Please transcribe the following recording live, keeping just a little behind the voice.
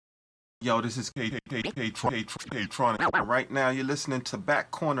Yo, this is K-Tronic. Right now, you're listening to Back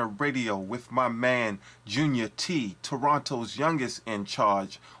Corner Radio with my man, Junior T, Toronto's youngest in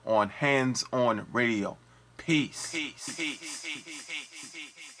charge on Hands On Radio. Peace.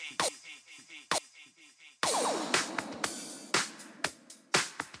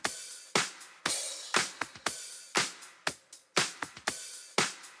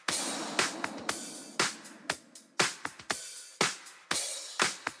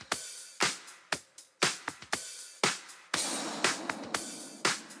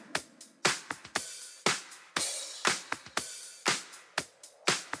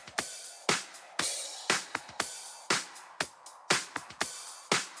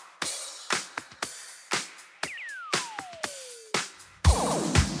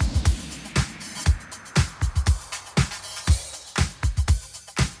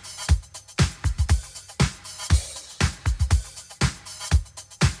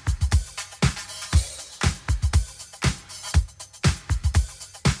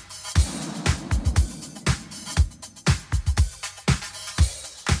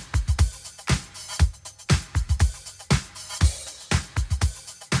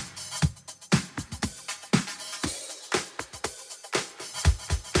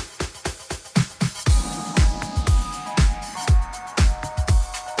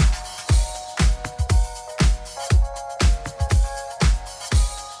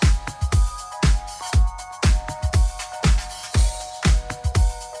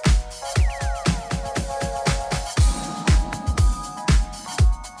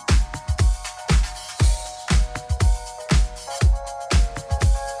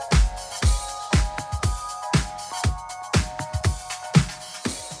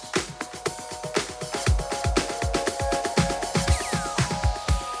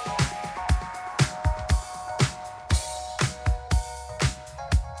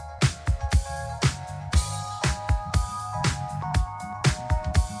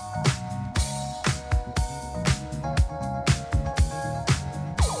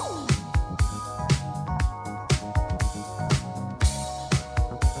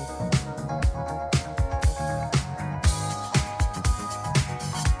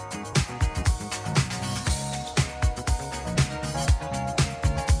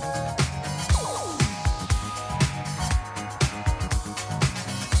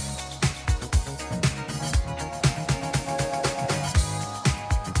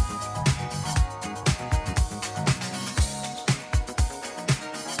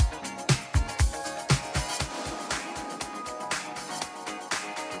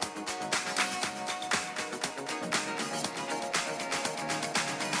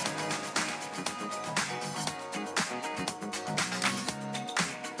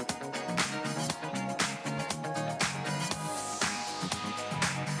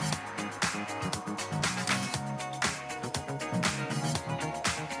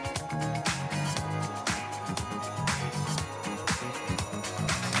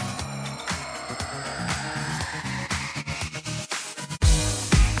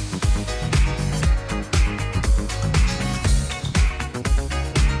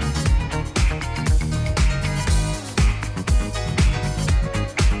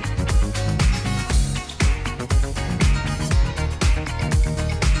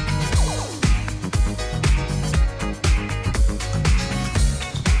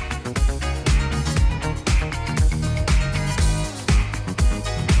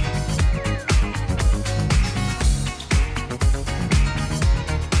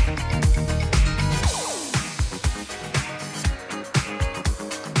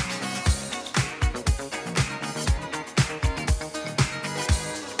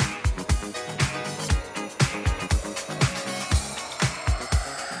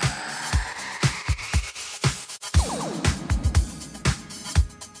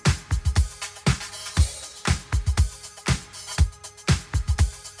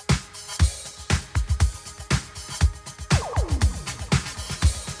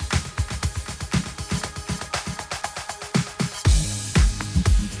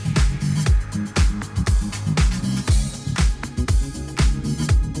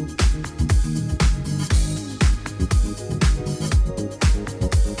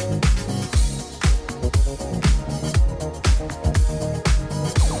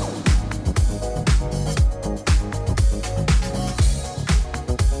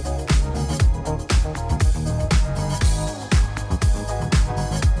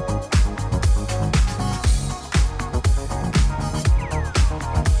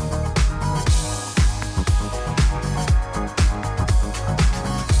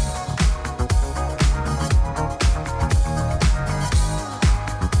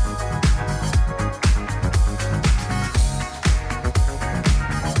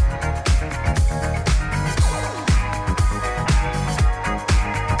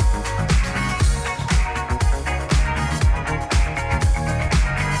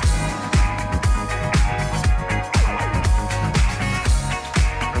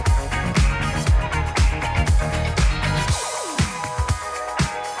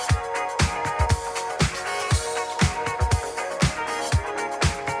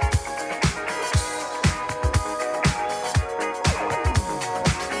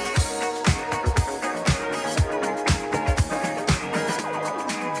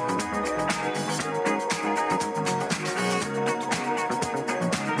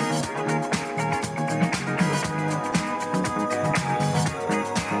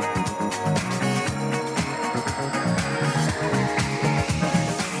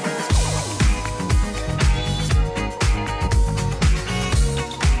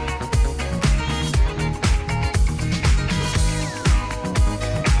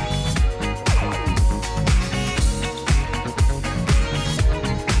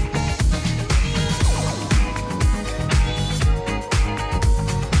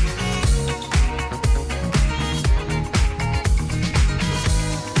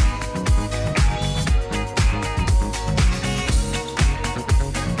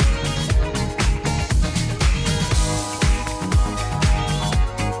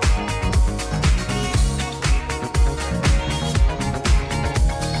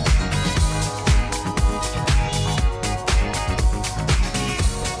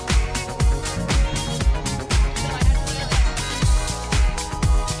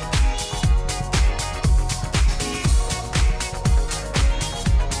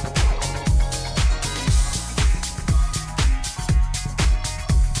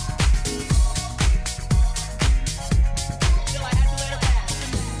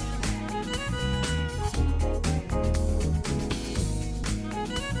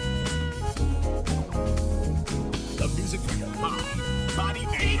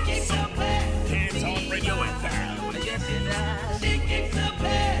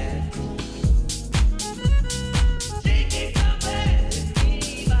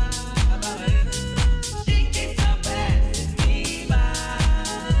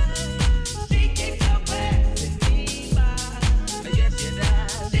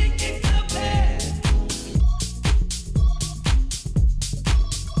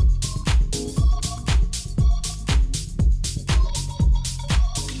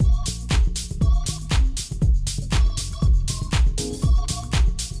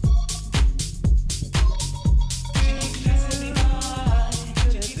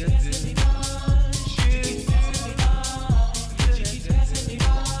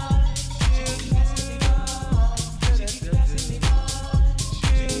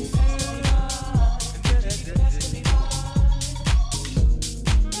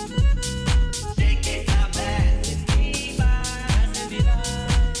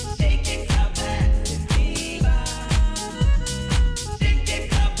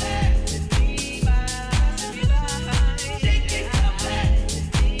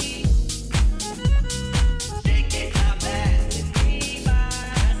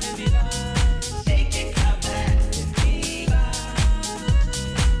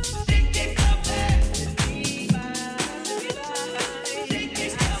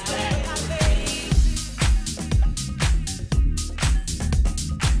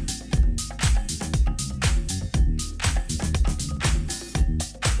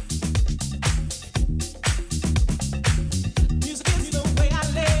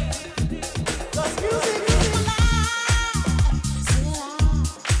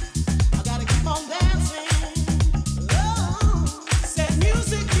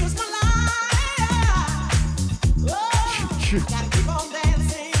 You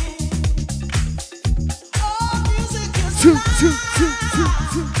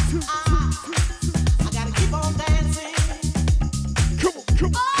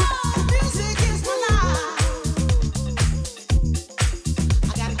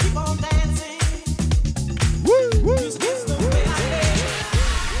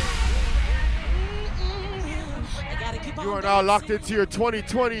are now locked into your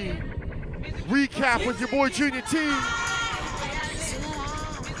 2020 recap with your boy Junior T.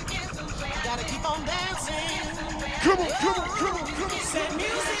 Come on, come on, come on, come on.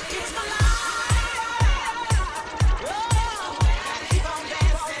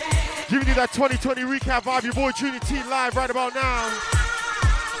 Giving you that 2020 recap vibe, your boy Junior T live right about now.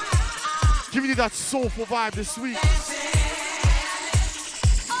 Giving you that soulful vibe this week.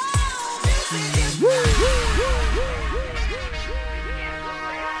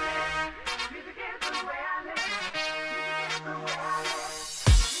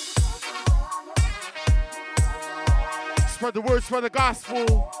 Spread the word, spread the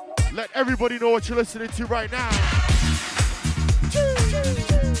gospel. Let everybody know what you're listening to right now.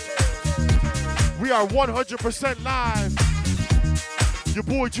 We are 100% live. Your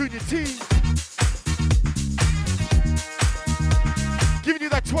boy Junior T. Giving you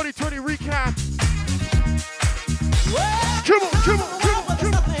that 2020 recap. Come on, come on, come on,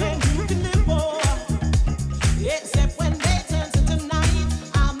 come on.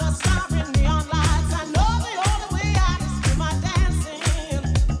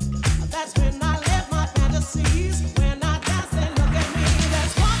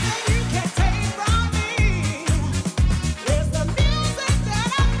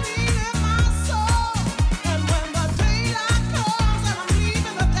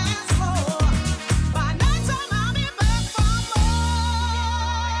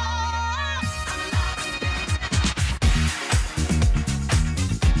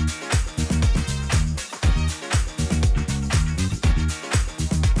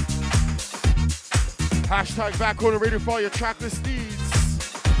 Hashtag back on the radio for all your tracklist needs.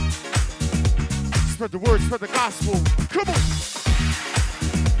 Spread the word, spread the gospel. Come on.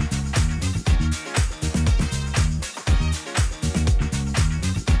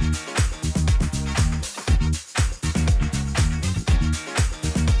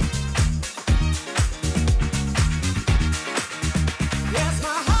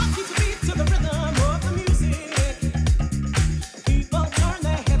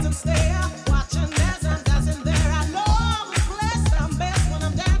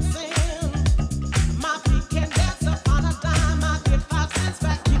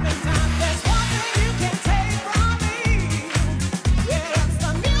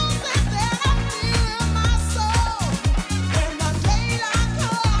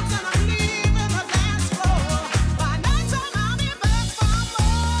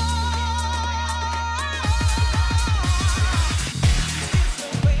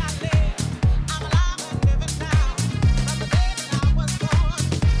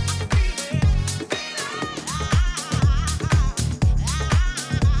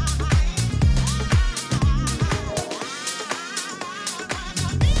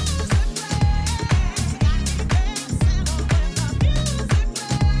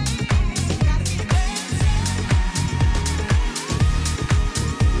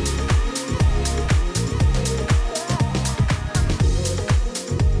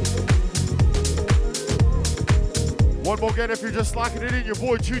 Again, if you're just locking it in, your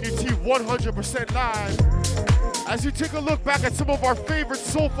boy Junior T 100% live. As you take a look back at some of our favorite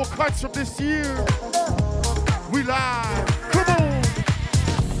soulful cuts from this year, we live. Come on!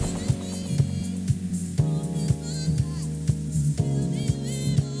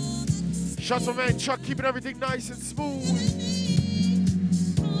 Shouts to my man Chuck, keeping everything nice and smooth.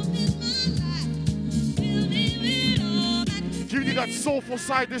 Giving you that soulful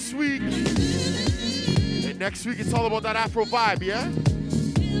side this week. Next week, it's all about that Afro vibe, yeah?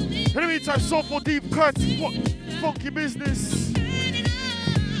 In the meantime, soulful deep cuts, funky business.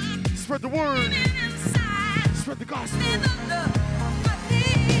 Spread the word. Spread the gospel.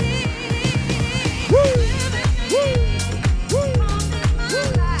 Woo! Woo!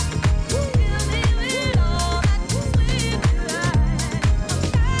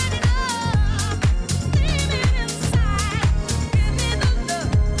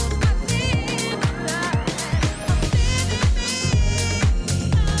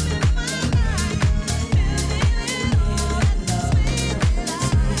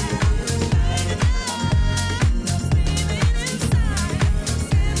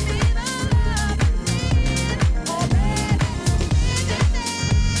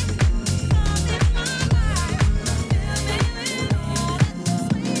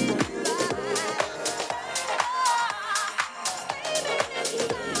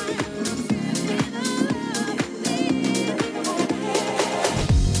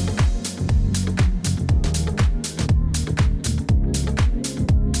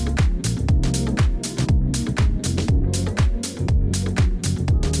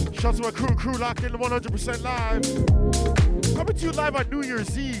 to my crew locked in 100% live. Coming to you live on New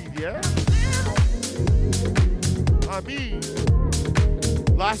Year's Eve, yeah? I mean,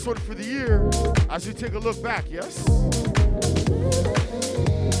 last one for the year as we take a look back, yes?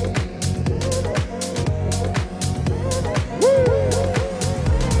 Woo!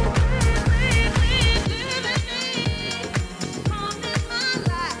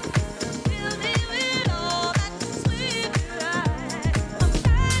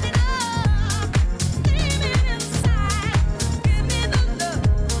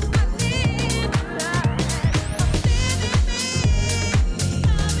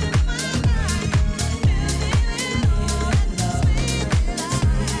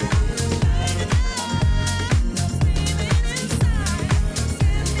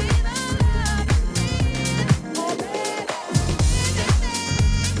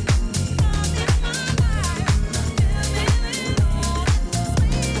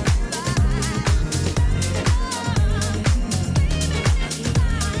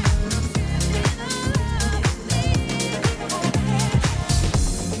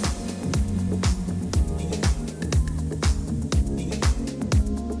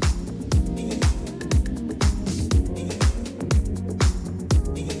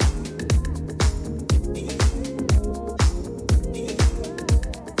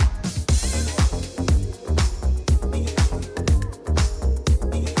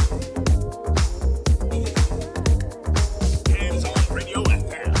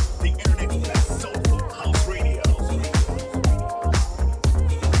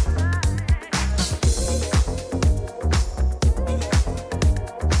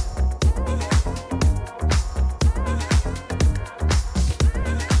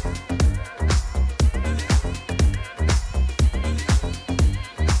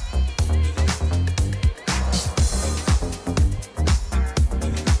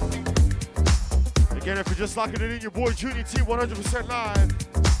 Just locking it in, your boy Junior T, 100%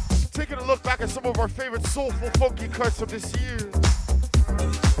 live. Taking a look back at some of our favorite soulful, funky cuts of this year.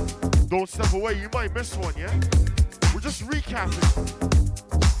 Don't step away, you might miss one, yeah? We're just recapping.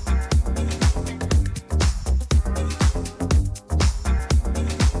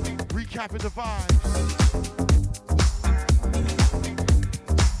 Recapping the vibes.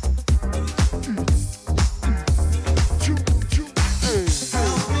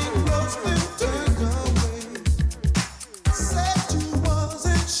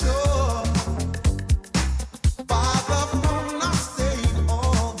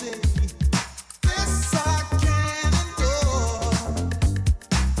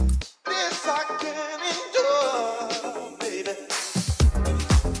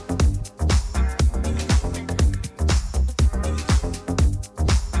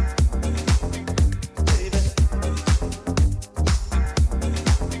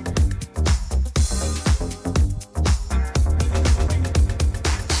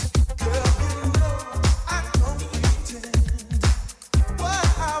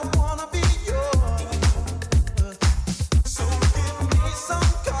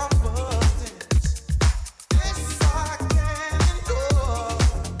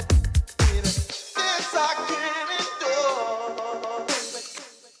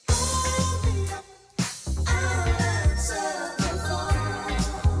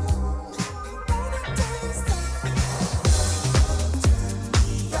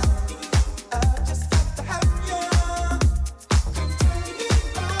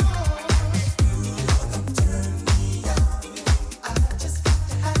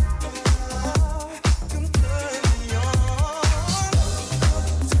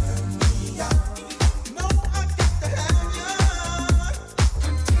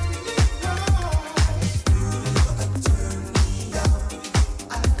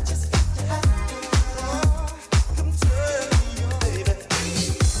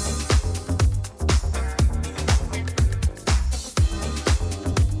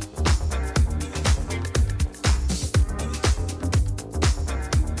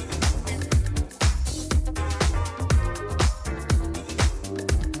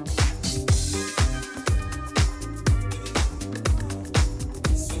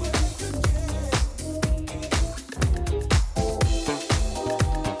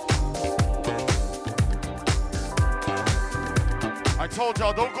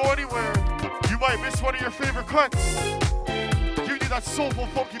 Y'all don't go anywhere. You might miss one of your favorite cuts. Giving you that soulful,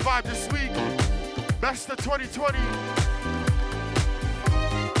 funky vibe this week. Best of 2020.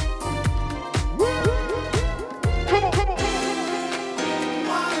 Woo! Come on, come on.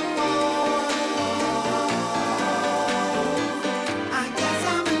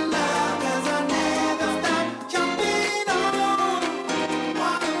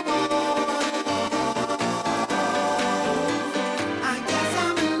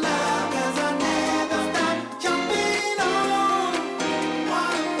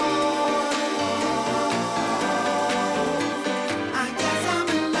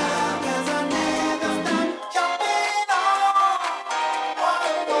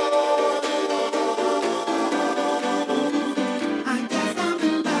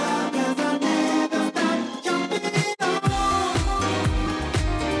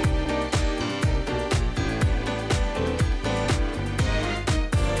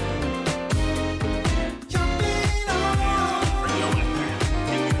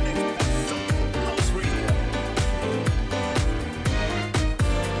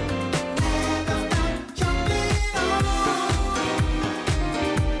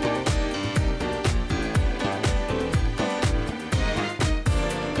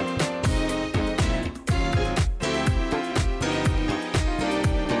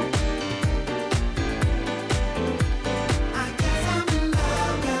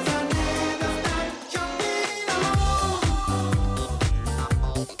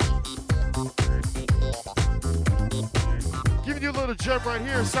 Another gem right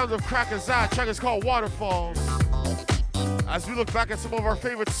here, sounds of Crackazat. Track is called Waterfalls. As we look back at some of our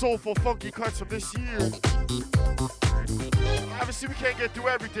favorite soulful, funky cuts from this year. Obviously, we can't get through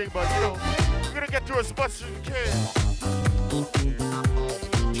everything, but you know, we're gonna get through as much as we can.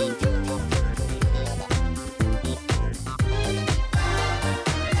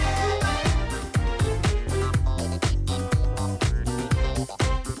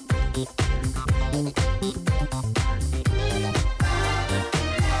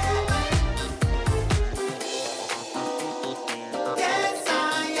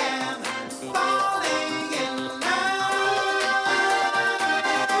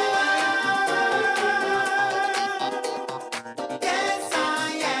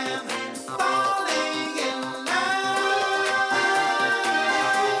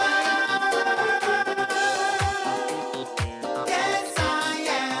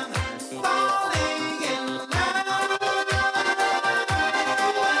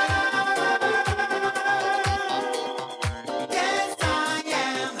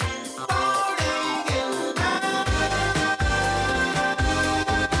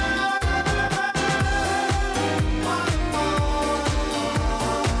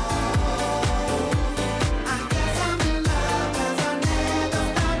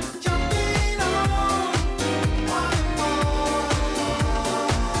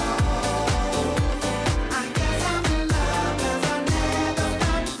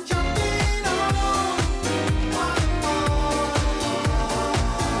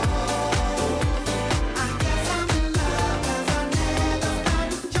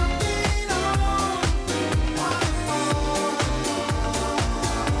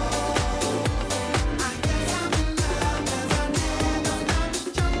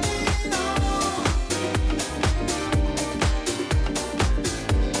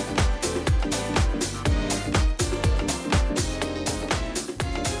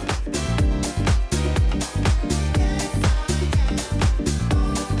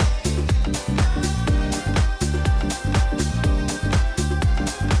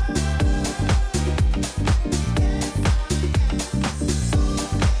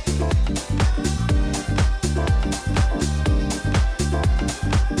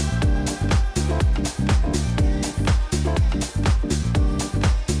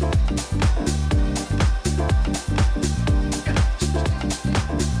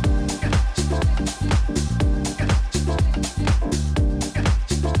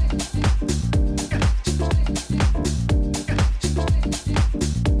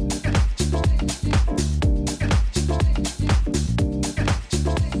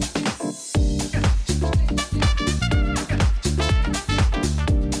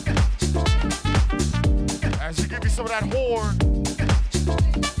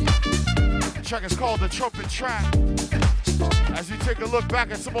 Track is called The Trumpet Track. As we take a look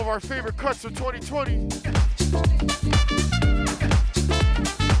back at some of our favorite cuts of 2020.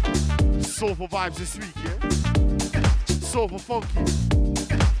 Soulful vibes this week, yeah? Soulful funky.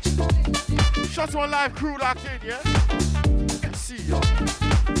 Shout out to our live crew locked in, yeah? See y'all.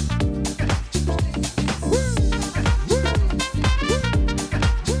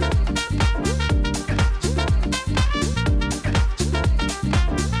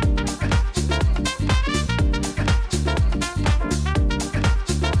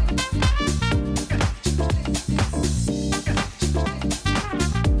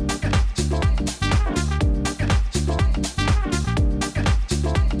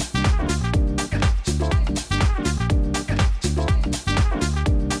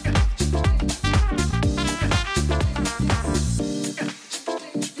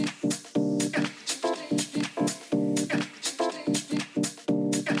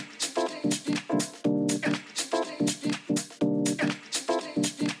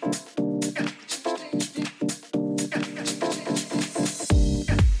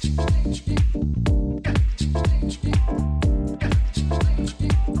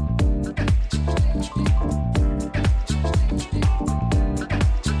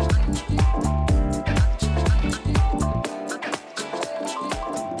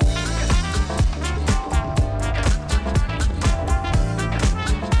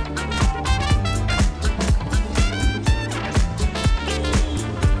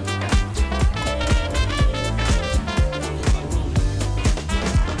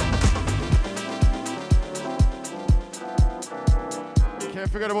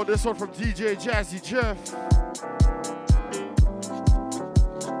 Forget about this one from DJ Jazzy Jeff.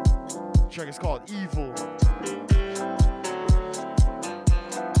 The track is called Evil.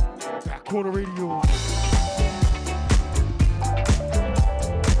 Back Corner Radio.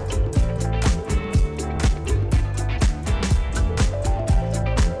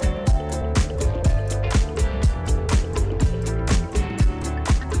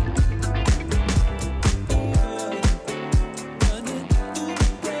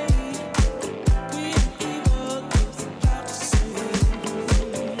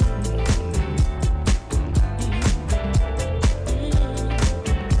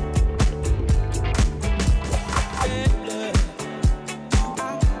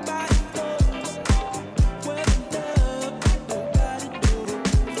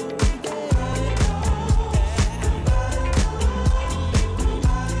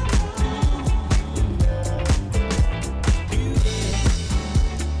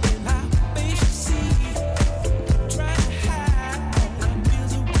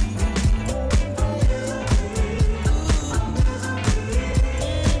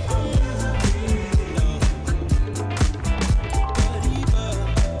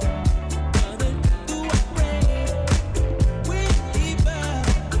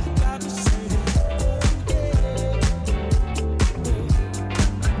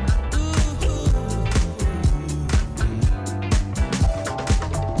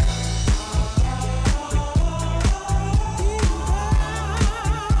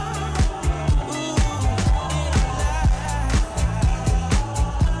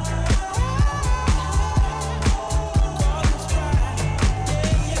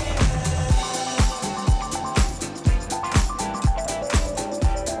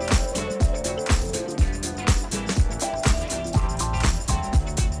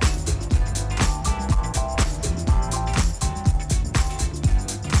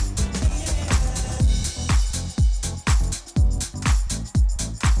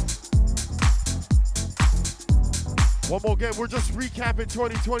 One more again, we're just recapping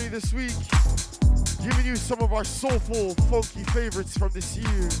 2020 this week. Giving you some of our soulful, funky favorites from this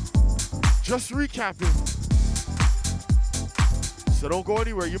year. Just recapping. So don't go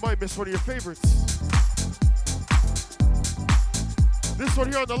anywhere, you might miss one of your favorites. This one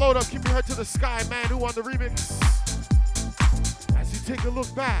here on the load up, keep your head to the sky, man, who on the remix. As you take a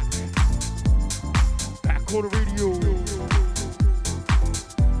look back. Back Corner Radio.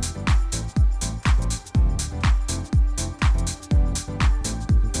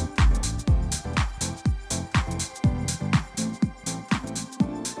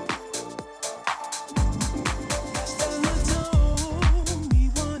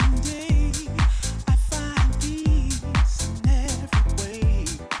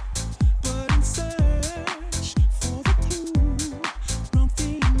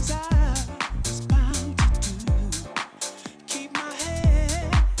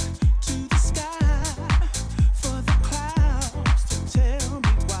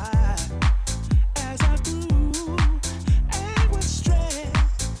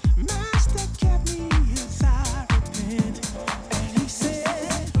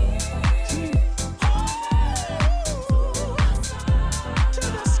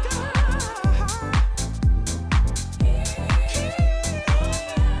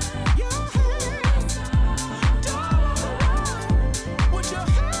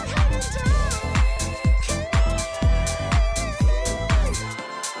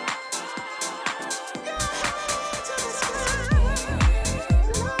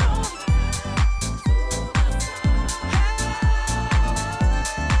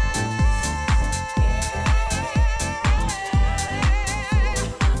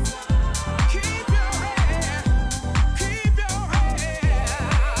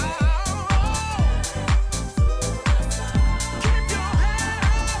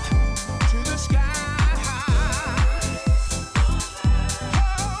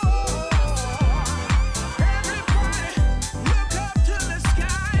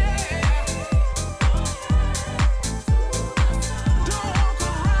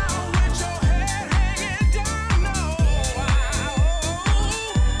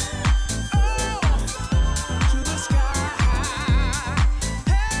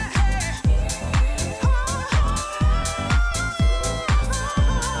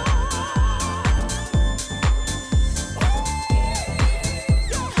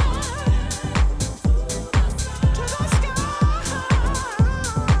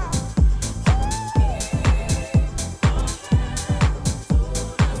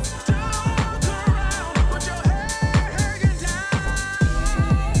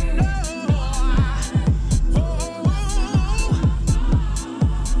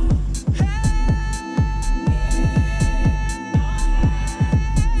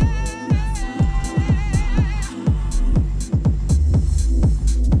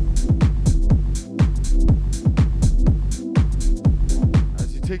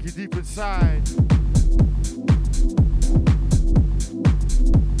 Inside.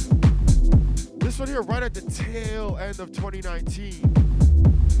 This one here right at the tail end of 2019.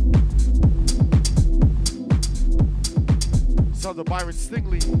 Sounds of Byron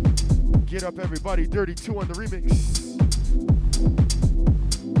Stingley. Get up everybody, Dirty 2 on the remix.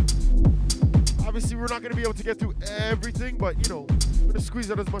 Obviously we're not gonna be able to get through everything, but you know, we're gonna squeeze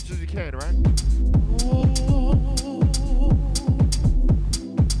out as much as we can, right?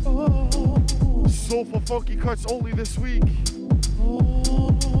 Soulful funky cuts only this week.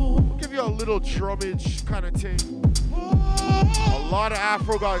 We'll give you a little drummage kind of thing. A lot of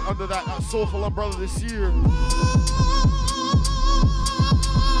Afro got under that soulful umbrella this year.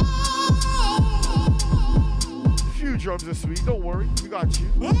 Few drums this week, don't worry, we got you.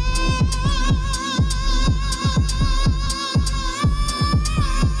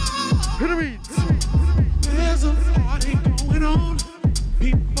 Hit the beat. There's a party going on,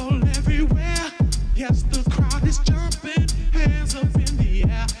 people everywhere. Yes, the crowd is jumping, hands up in the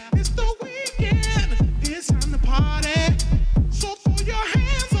air. It's the weekend, it's time to party. So throw your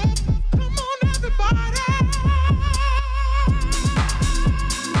hands up, come on everybody.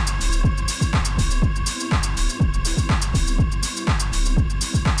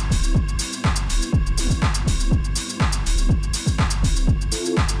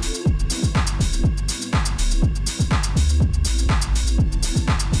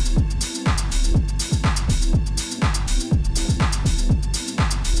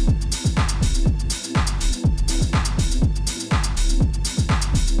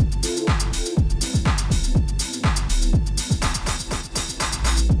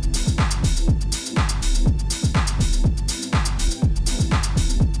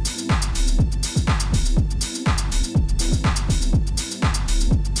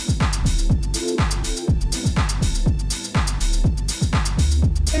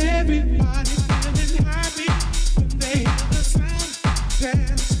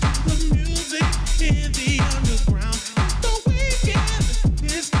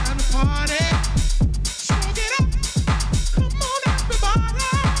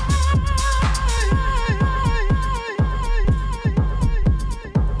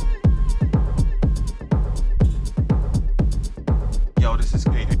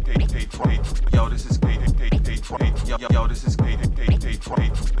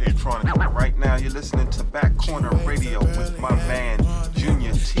 listening to Back Corner Radio with my man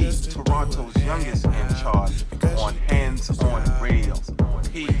Junior T, Toronto's youngest in charge, on Hands On Radio.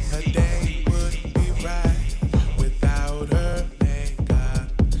 Peace. Her day would be right without her makeup,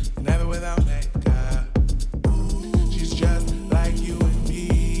 never without makeup. She's just like you and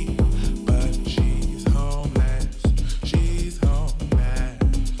me, but she's homeless. She's homeless.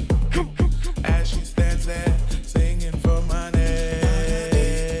 As she stands there singing for money.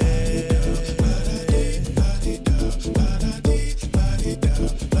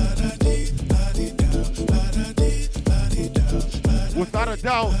 Without a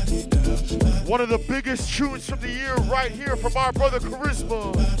doubt, one of the biggest tunes from the year right here from our brother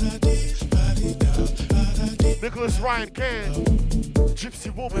Charisma. Nicholas Ryan Can, Gypsy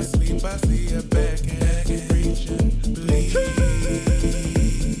Woman. I see her back and I can reach and please.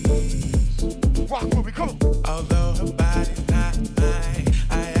 Rock with me, come on. Although her body's not mine,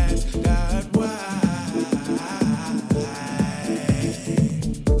 I ask God why.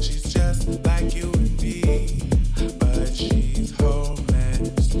 She's just like you and me, but she's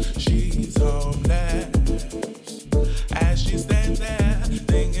homeless. She's homeless. As she stands there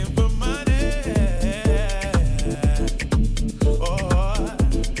thinking for money. Oh,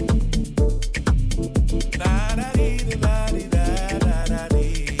 da da dee da da da da da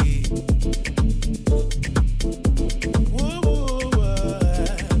dee.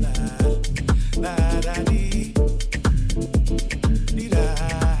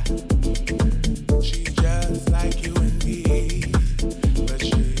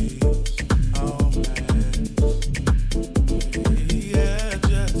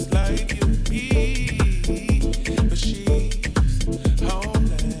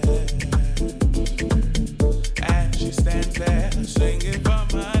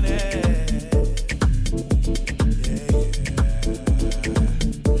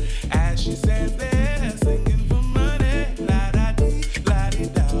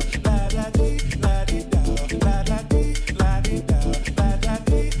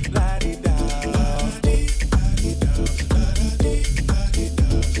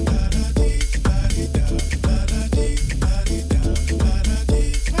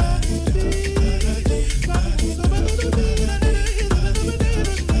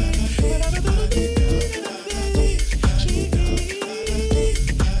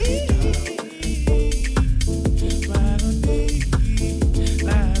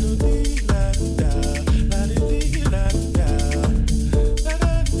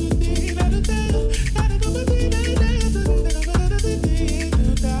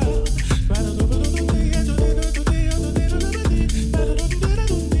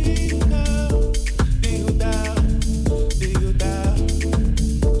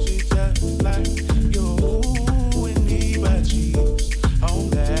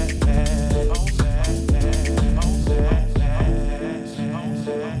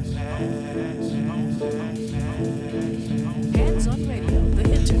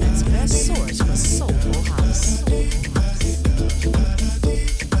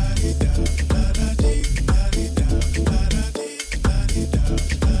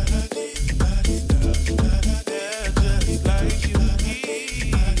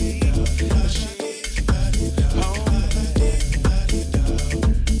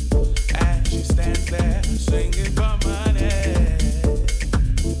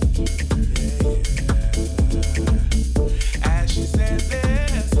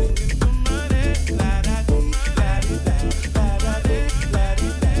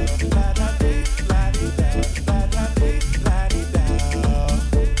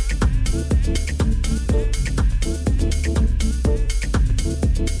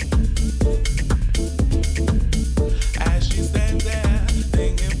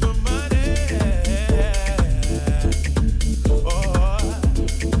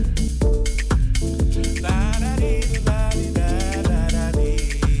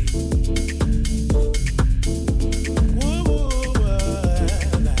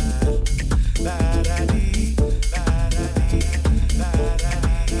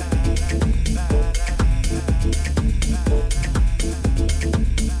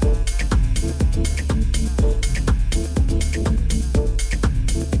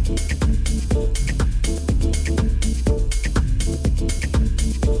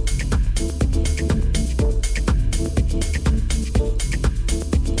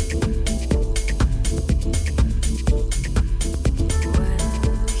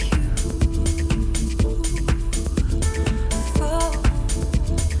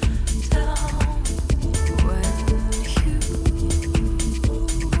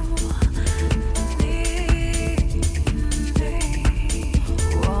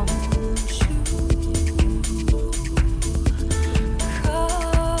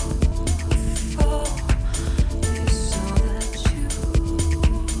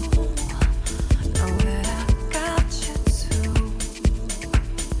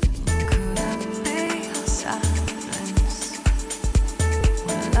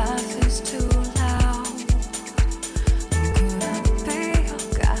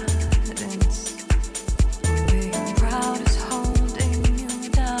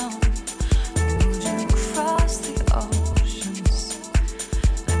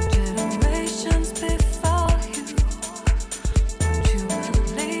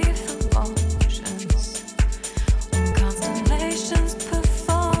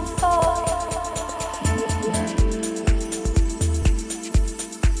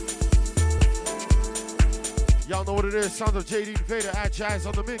 sounds of JD Vader at Jazz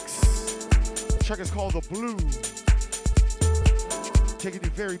on the mix. Track is called The Blue. Taking you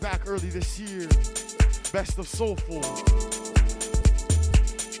very back early this year. Best of Soulful.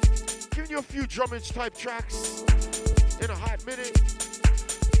 Giving you a few drummage type tracks in a hot minute.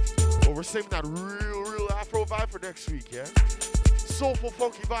 But we're saving that real Afro vibe for next week, yeah? Soulful,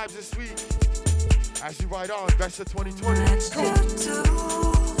 funky vibes this week. As you ride on, Best of 2020.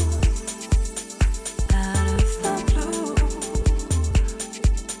 Cool.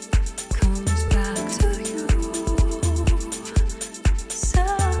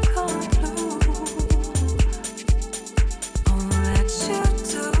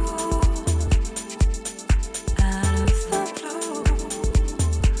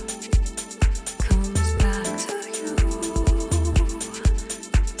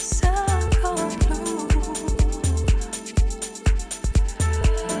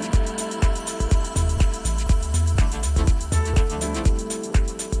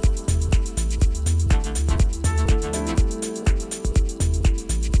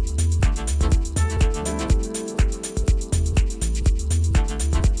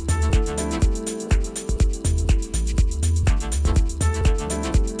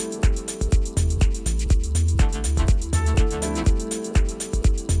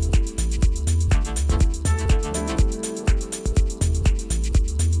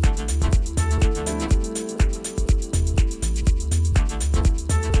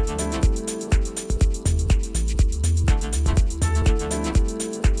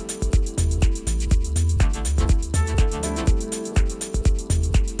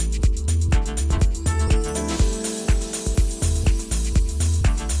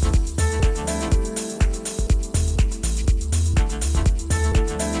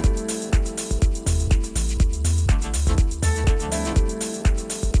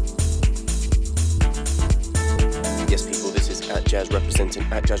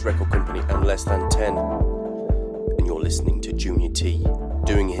 At Jazz Record Company and Less Than 10, and you're listening to Junior T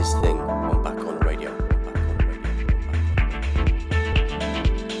doing his thing on Back On Radio.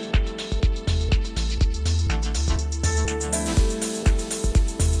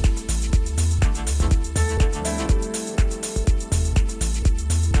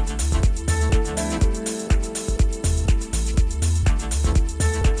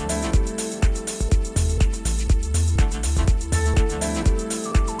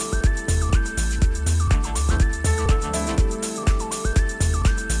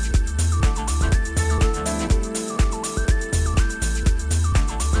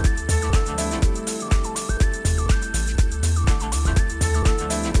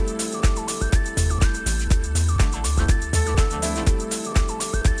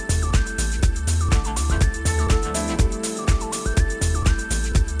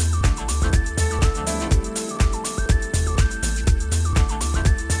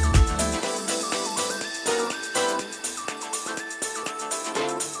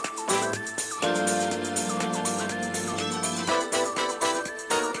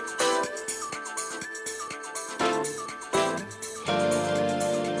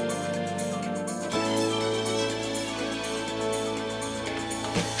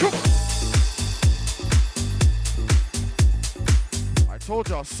 Told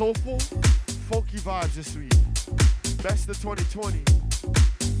y'all, soulful, funky vibes this week. Best of 2020.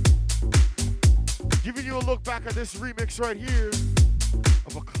 Giving you a look back at this remix right here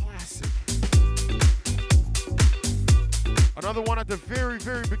of a classic. Another one at the very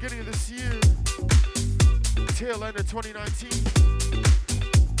beginning of this year. Tail end of 2019.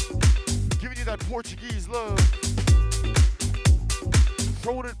 Giving you that Portuguese love.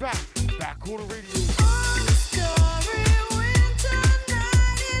 Throwing it back on the radio.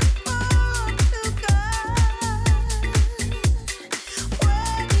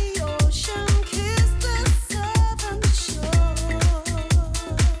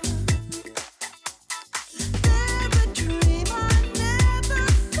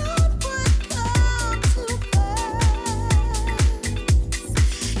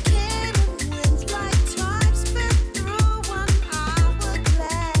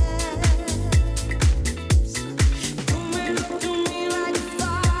 Boom.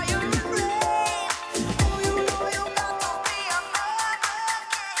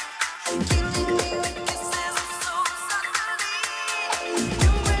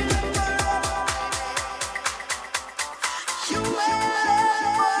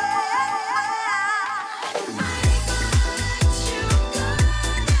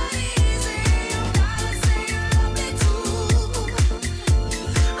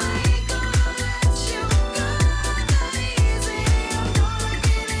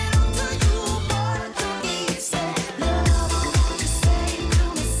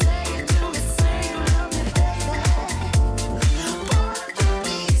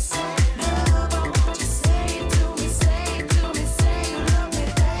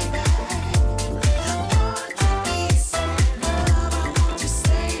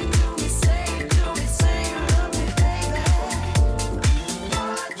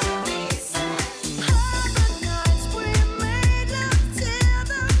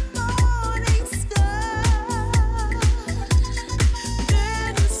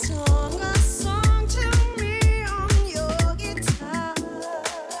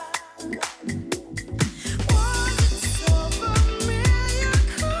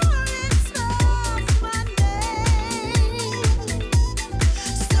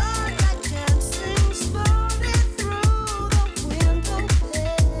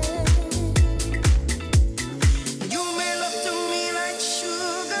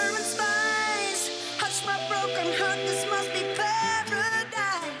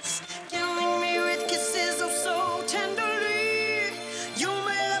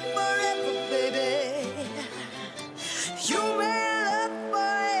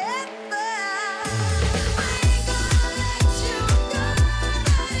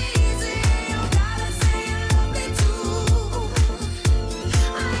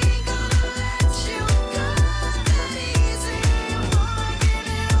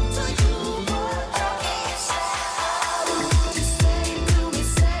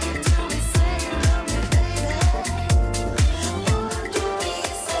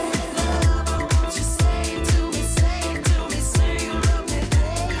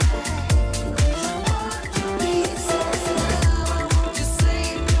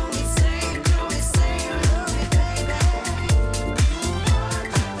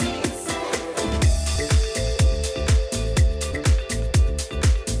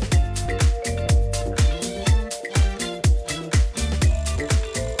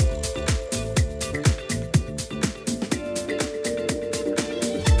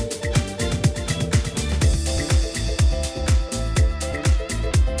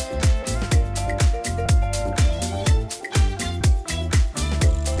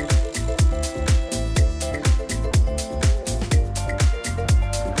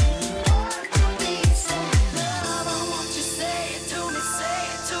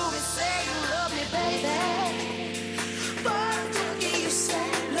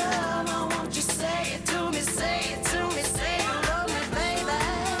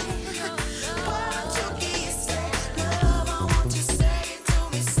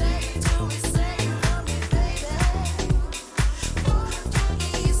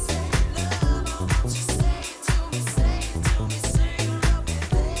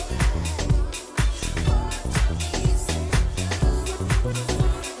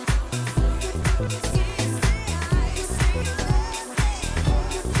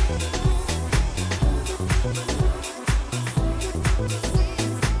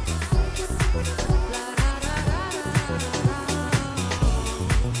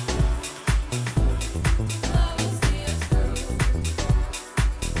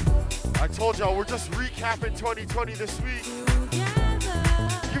 Told y'all we're just recapping 2020 this week.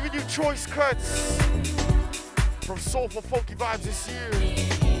 Giving you choice cuts from soulful funky vibes this year.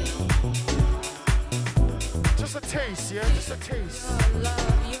 Just a taste, yeah, just a taste.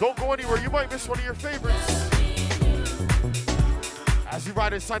 Don't go anywhere, you might miss one of your favorites. As you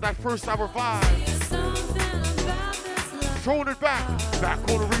ride inside that first hour vibe. Throwing it back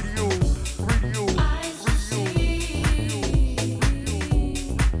on the radio.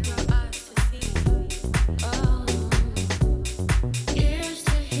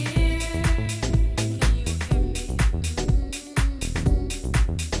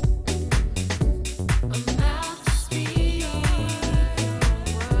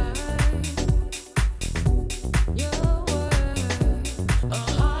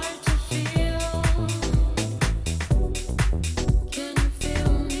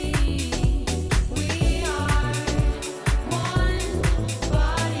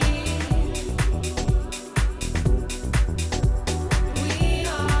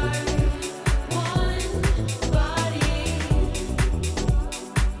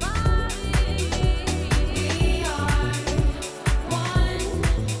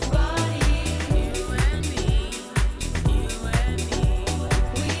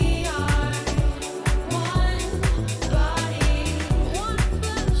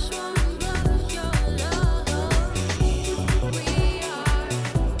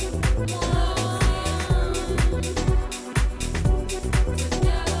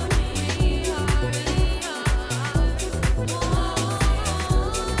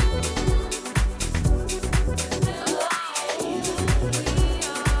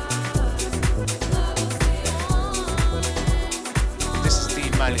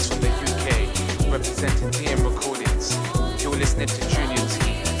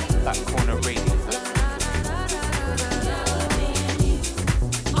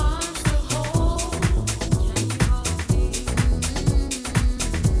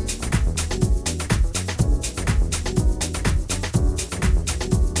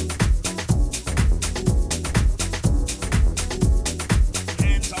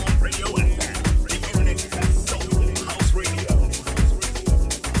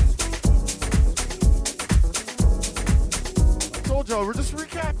 We're just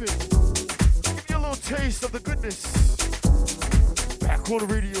recapping. Give you a little taste of the goodness. Back on the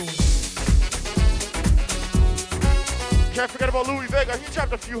radio. Can't forget about Louis Vega. He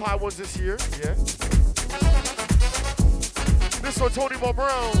dropped a few high ones this year. Yeah. This one, Tony Mo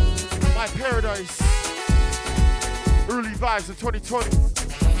Brown, My Paradise. Early vibes in 2020.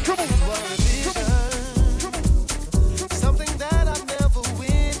 Come on. Something that I've never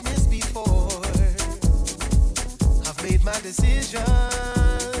witnessed before. I've made my decision.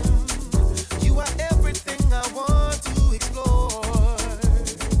 You are everything I want to explore.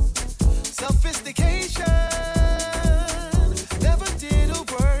 Sophistication never did a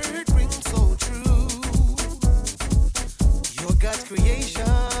word ring so true. You're God's creation,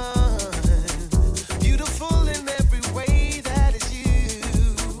 beautiful in every way that is you,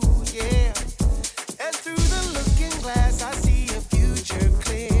 yeah. And through the looking glass I see a future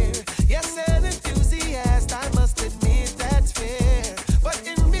clear. Yes, an enthusiast, I must admit that's fair. But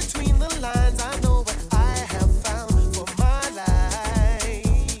in between the lines I know what I have found for my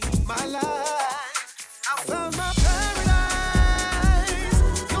life. My life, I found my paradise.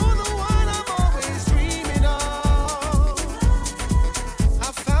 You're the one I'm always dreaming of.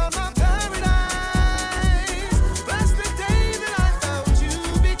 I found my paradise. Bless the day that I found you,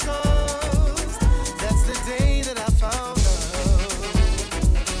 because that's the day that I found love.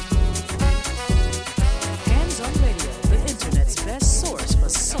 Hands on Radio, the internet's best source for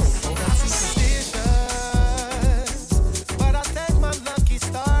soulful house. Superstitious, but I thank my lucky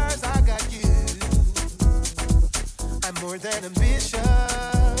stars I got you. I'm more than ambitious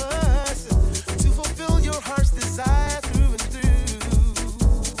to fulfill your heart's desire through and through.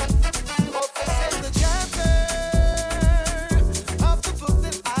 Oh, this is the chapter of the book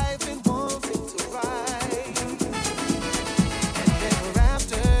that I've been wanting to write. And ever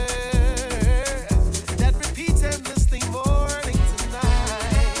after, that repeats endlessly morning to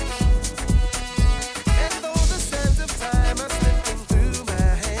night. And though the sands of time are slipping through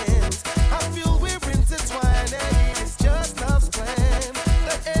my hands, I feel we're intertwined and it is just love's plan.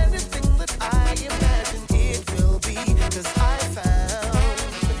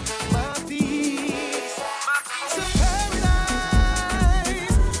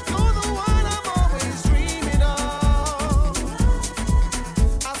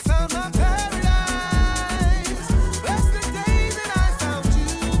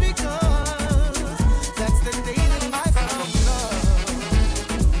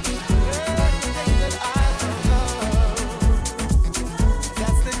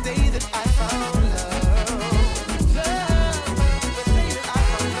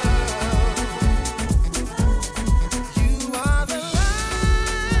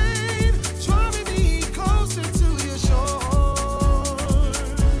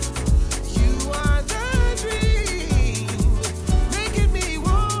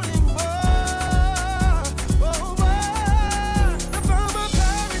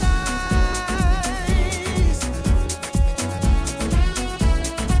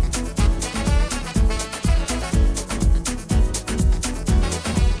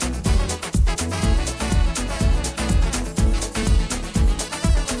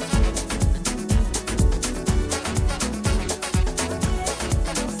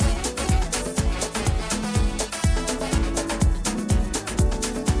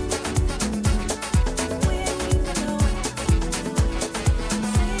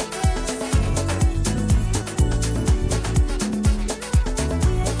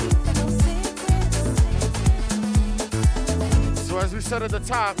 said at the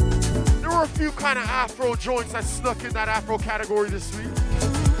top, there were a few kind of Afro joints that snuck in that Afro category this week.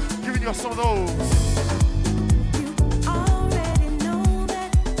 Giving you some of those.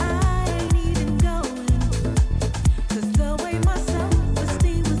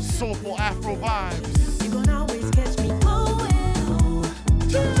 Soulful Afro vibes. You're gonna always catch me going.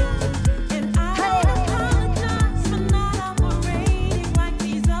 And I apologize for not operating like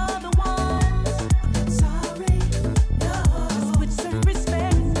these other ones. I'm not sorry, no. Just with some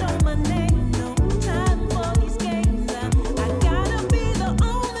respect, know my name. No time for these games. I gotta be the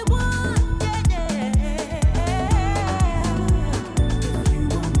only one. Yeah, yeah. If you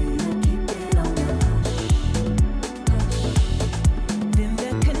want me to keep it on the hush, then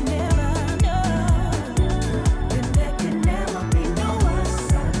there can never, then there can never be no us.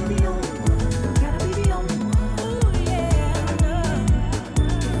 Gotta be the only one. Gotta be the only one. Ooh, yeah,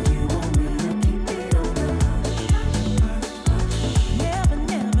 if you want me to keep it on the hush, never,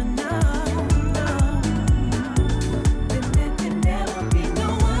 never, no. Then there can never be no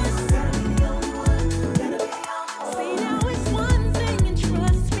us. Gotta be the only one. Gotta be the only one. See, now it's one thing, and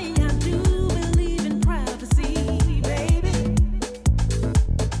trust me, I do believe in privacy, baby.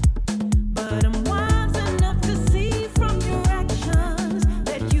 But I'm wise enough to see from your actions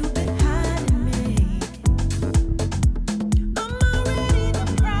that you've been hiding me. I'm already the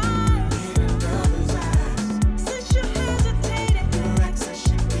prize in others' eyes. Since you hesitated, your access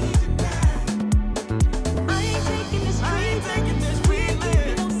should be denied. I ain't taking this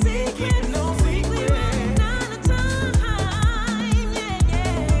treatment. We're keeping no secrets. We're running out of time.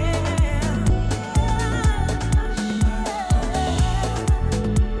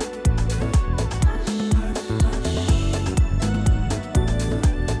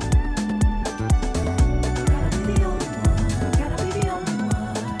 Gotta be the only one. Gotta be the only one. Gotta be the only one. Gotta be the only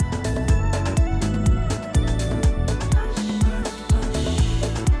one.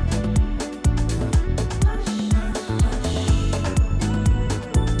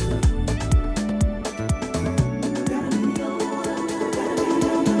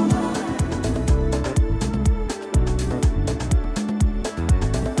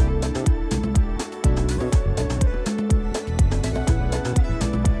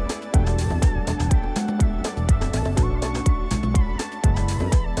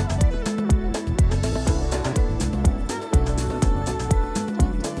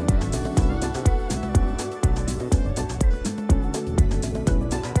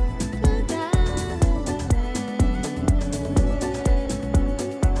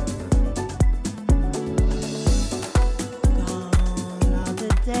 Gone are the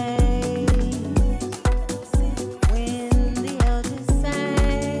days when the elders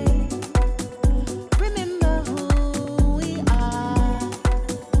sang, remember who we are,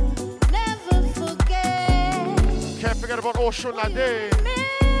 never forget. Can't forget about Ocean Lade,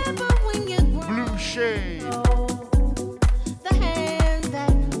 Remember when you Blue Shade. the hands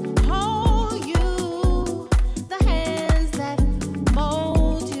that hold you, the hands that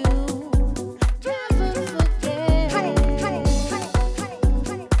mold you, never forget.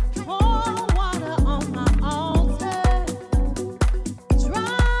 Pour water on my altar,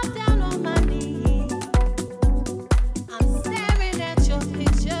 drop down on my knees. I'm staring at your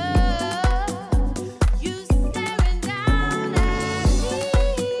picture, you staring down at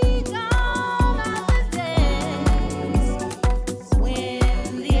me. Gone are the days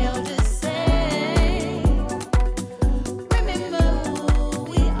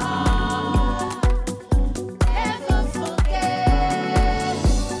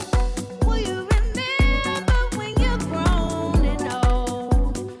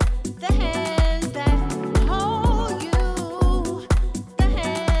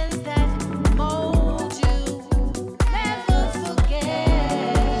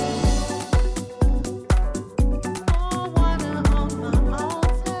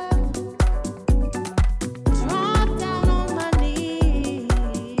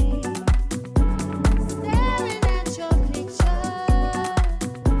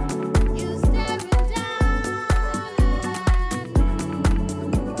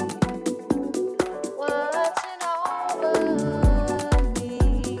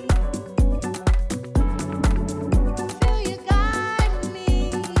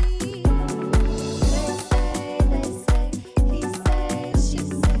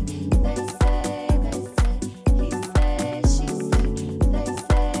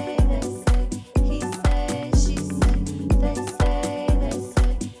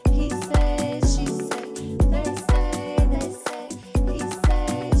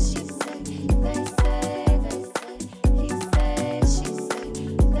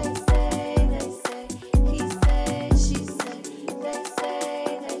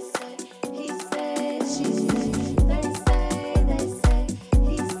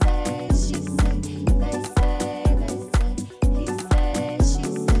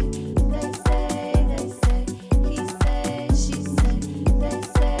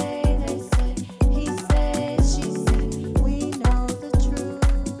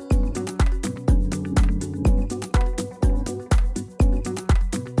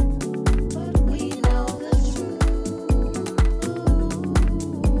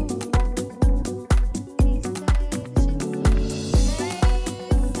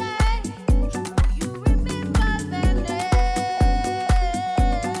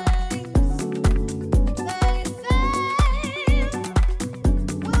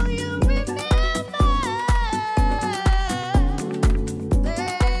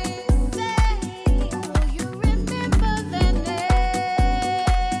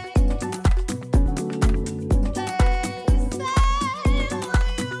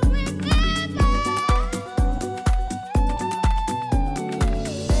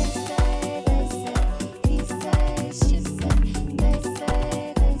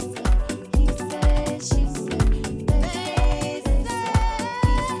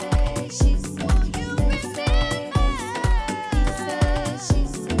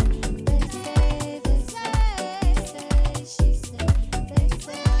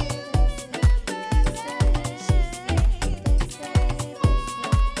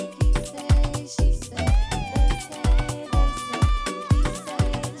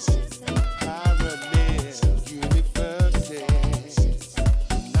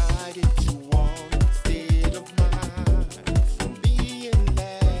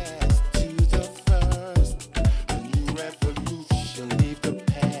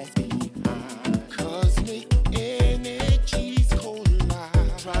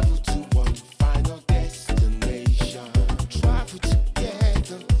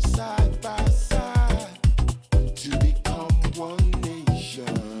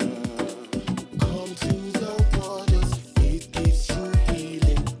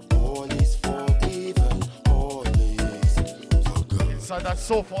Inside that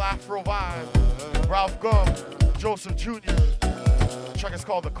soulful Afro vibe, Ralph Gum, Joseph Jr. The track is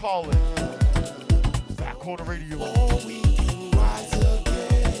called The Calling. Back Corner Radio.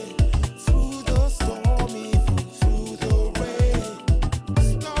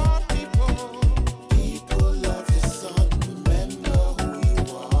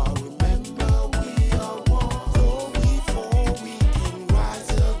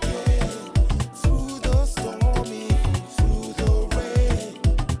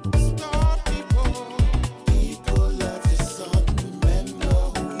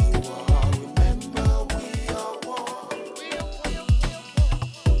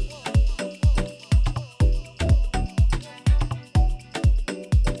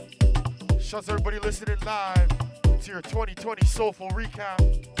 Shouts to everybody listening live to your 2020 Soulful Recap.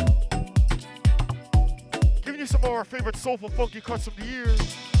 Giving you some of our favorite soulful funky cuts from the year.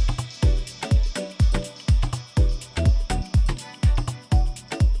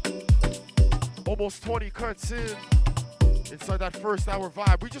 Almost 20 cuts inside that first hour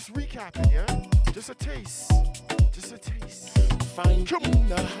vibe. We just recapping, yeah? Just a taste. Just a taste. Finding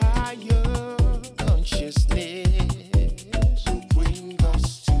the higher consciousness will bring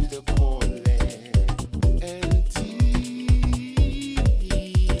us to the calling and deep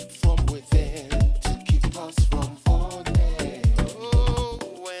from within to keep us from falling. Oh,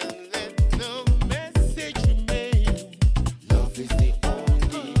 and let the message remain. Love is the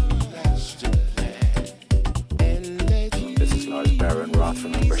only lasting plan. And let This is Lars Baron Roth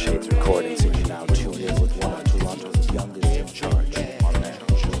from Amber Shades Recordings, and you're now tuned in with one of Toronto's youngest in charge.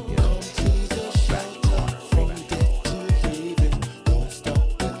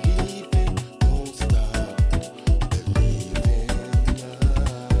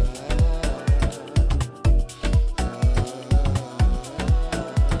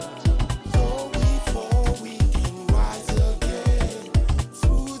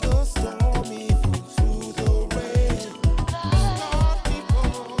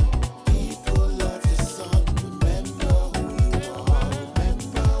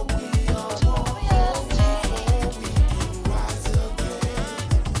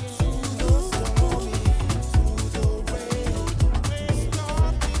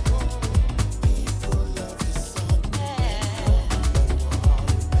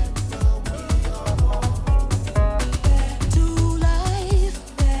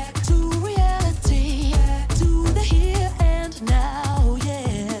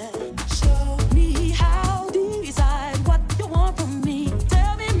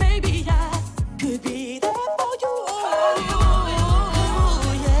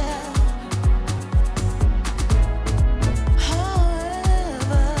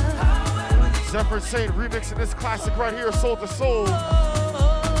 Saint remixing this classic right here, Soul to Soul.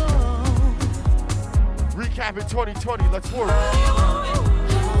 Recapping 2020, let's work.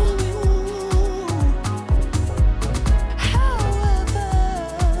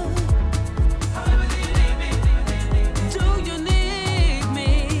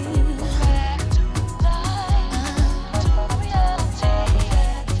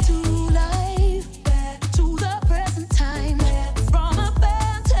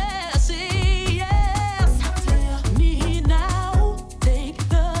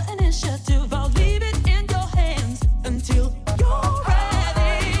 Initiative, I'll leave it in your hands until you're ready.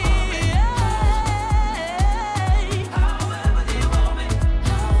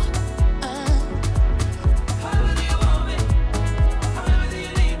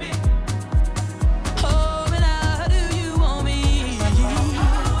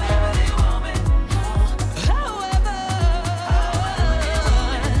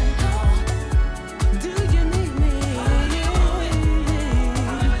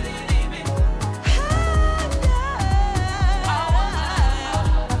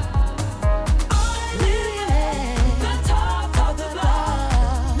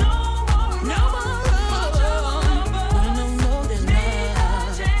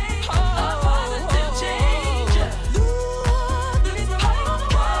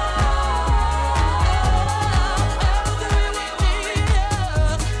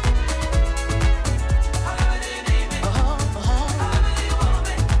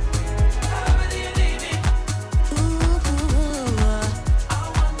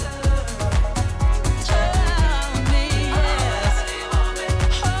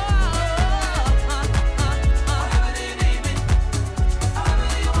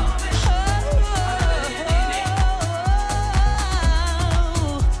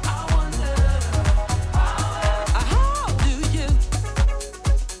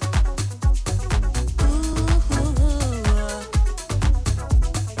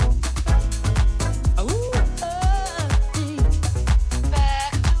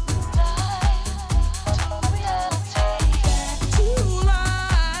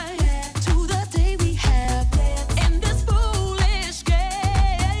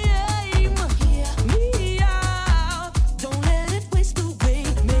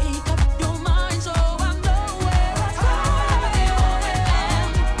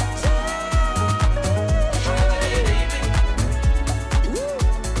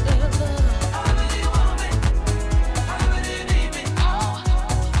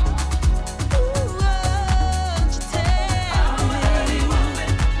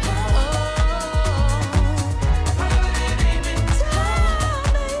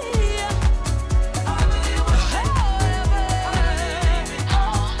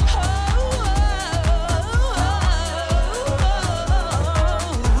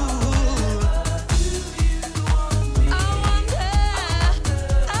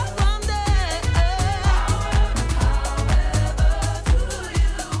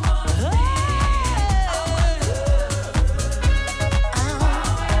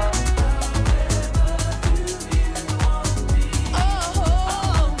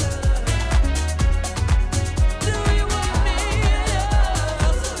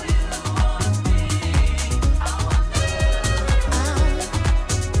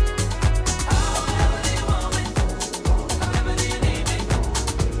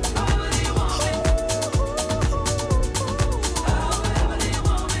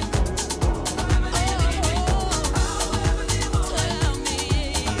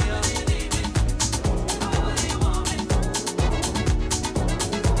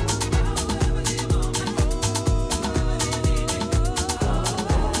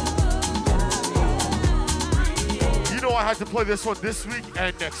 to play this one this week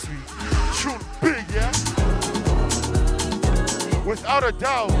and next week. Tune big, yeah? Without a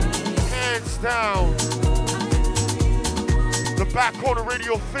doubt, hands down, the Back Corner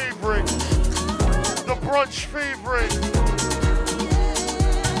Radio favorite, the brunch favorite.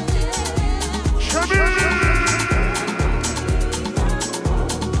 Chemi!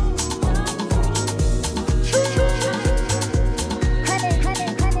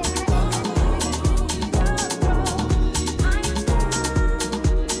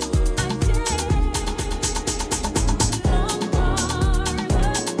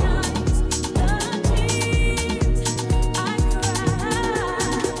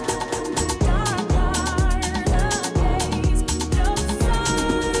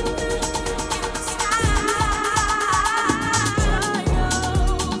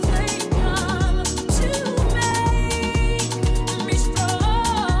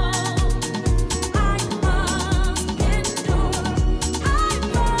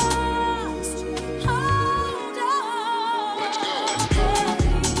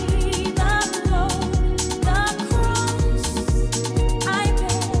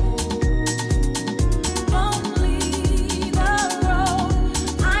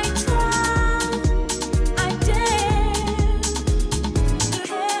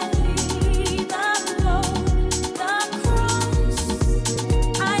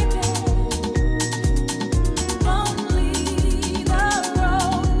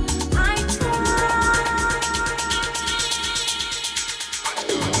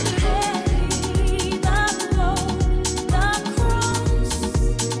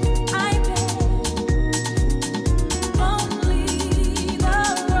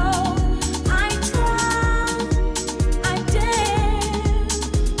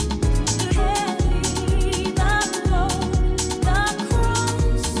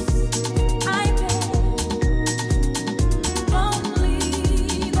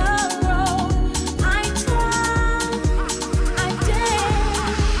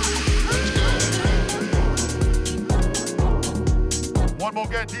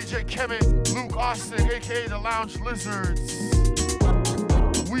 Lizards,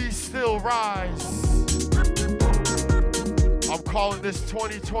 we still rise. I'm calling this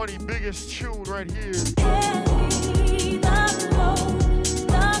 2020 biggest tune right here.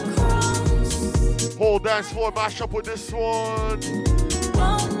 Whole dance floor mash up with this one.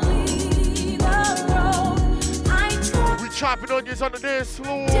 We chopping onions on the dance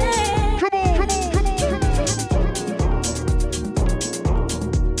floor. Come on, come on, come on, come on.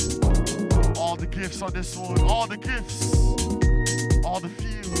 All the gifts on this one, all the gifts, all the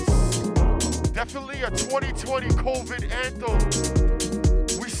feels. Definitely a 2020 COVID anthem.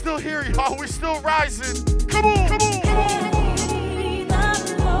 We still here, y'all. We still rising. Come on, come on, come on.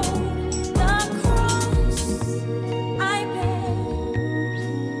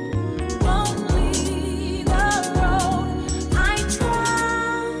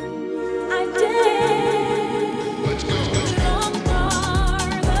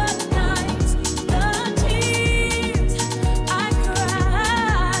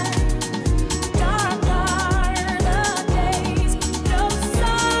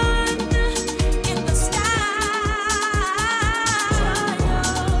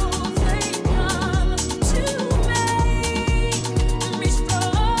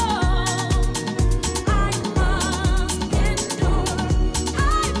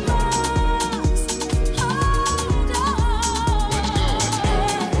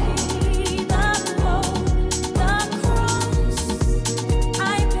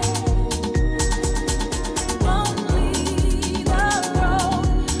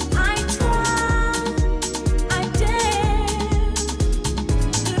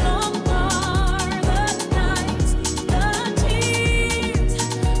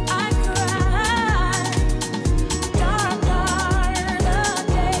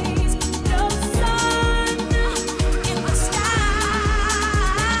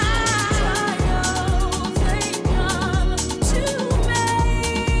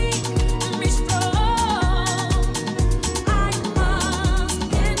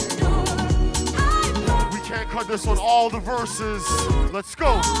 This one, all the verses. Let's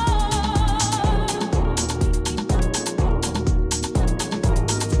go.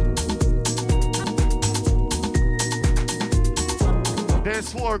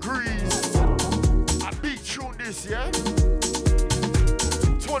 Dance floor agrees. I beat tune this, yeah?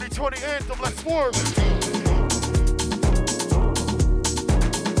 2020 anthem, let's work.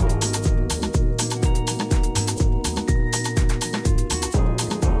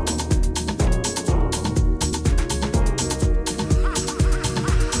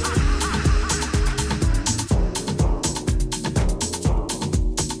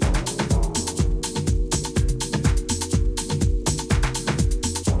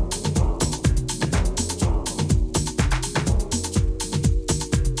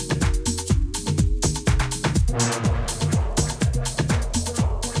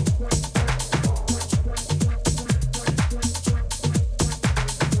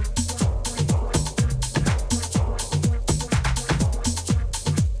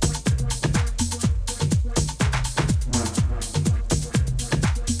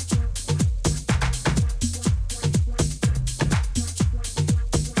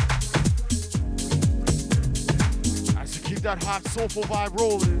 Keep that hot, soulful vibe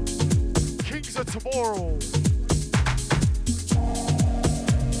rolling. Kings of Tomorrow.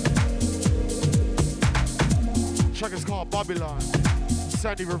 Track is called Babylon.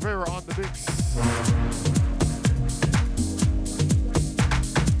 Sandy Rivera on the mix.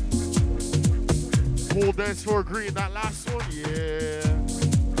 Full dance floor green, that last one, yeah.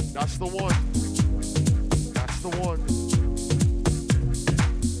 That's the one. That's the one.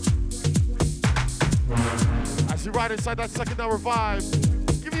 As you ride inside that second hour vibe,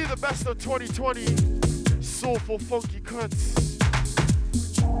 give you the best of 2020. Soulful, funky cuts.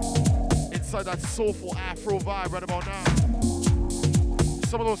 Inside that soulful Afro vibe right about now.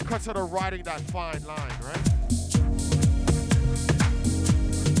 Some of those cuts that are riding that fine line, right?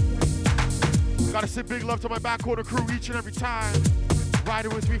 Gotta say big love to my back corner crew each and every time.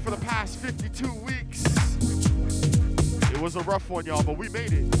 Riding with me for the past 52 weeks. It was a rough one, y'all, but we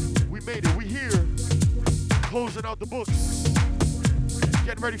made it. We made it. We here. Closing out the books.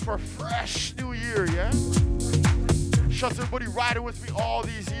 Getting ready for a fresh new year, yeah? Shouts to everybody riding with me all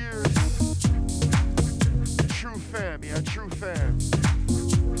these years. True fam, yeah, true fam.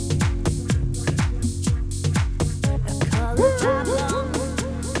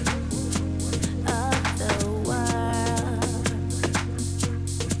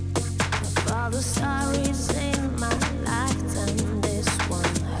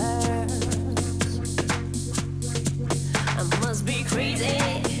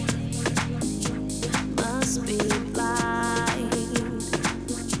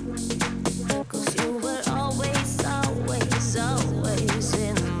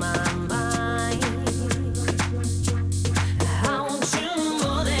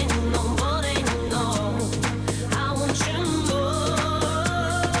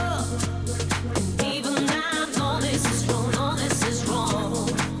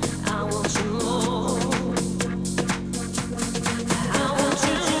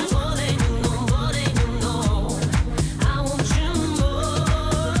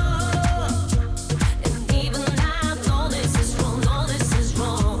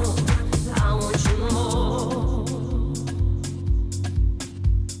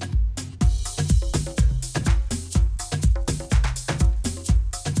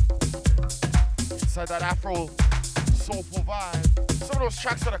 That Afro soulful vibe. Some of those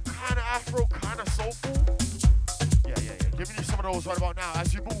tracks that are kind of Afro, kind of soulful. Yeah. Giving you some of those right about now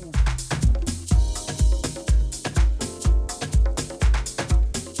as you move.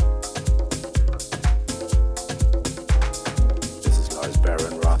 This is Lars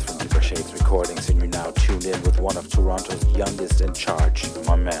Baron Roth from Deeper Shades Recordings, and you're now tuned in with one of Toronto's youngest in charge,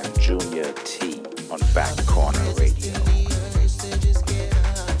 my man Junior T on Back Corner Radio.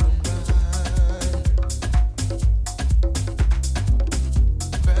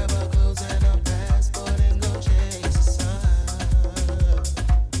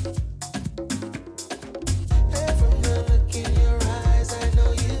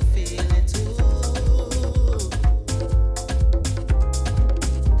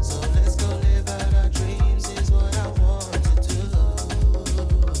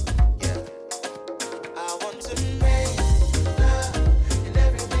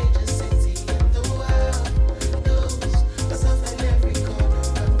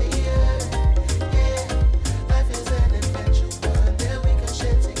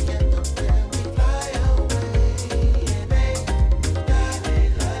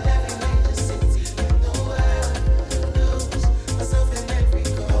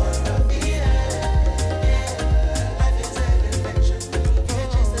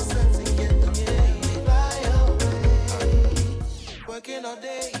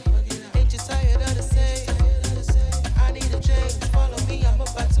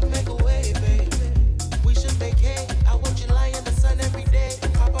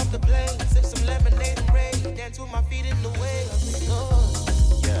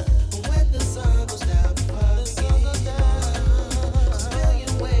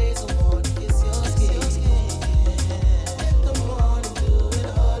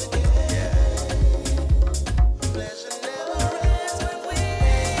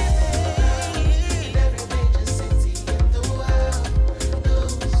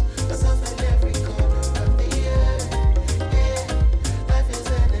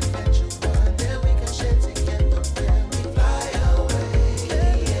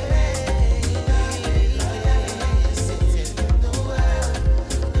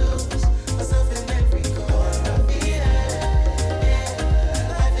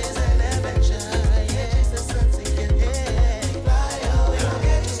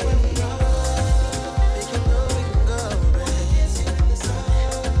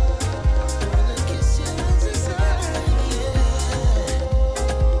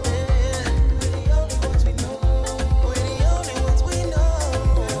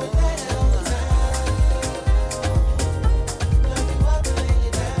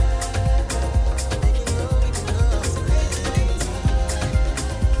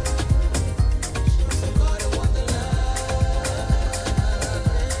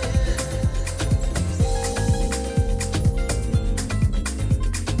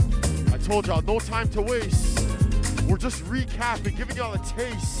 Told y'all, no time to waste. We're just recapping, giving y'all a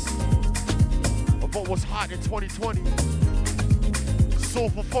taste of what was hot in 2020.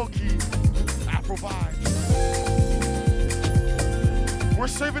 Soulful, funky, Afro vibes. We're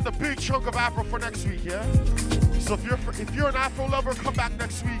saving the big chunk of Afro for next week, yeah? So if you're an Afro lover, come back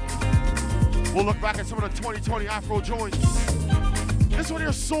next week. We'll look back at some of the 2020 Afro joints. This one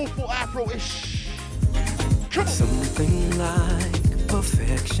here, soulful Afro-ish. Come on. Something like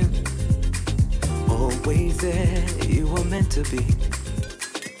perfection. Always there, you were meant to be.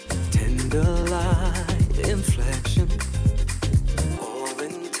 Tender light inflection. All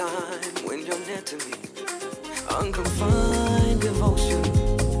in time when you're near to me. Unconfined devotion.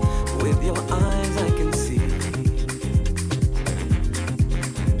 With your eyes I can see.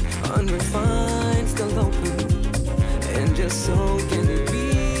 Unrefined, still open. And just so can it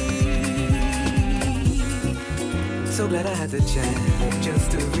be. So glad I had the chance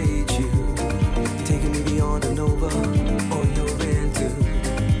just to reach you. Taking me beyond and over all you're into.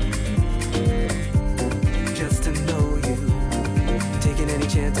 Just to know you. Taking any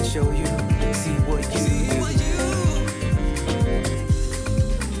chance to show you. See what you do.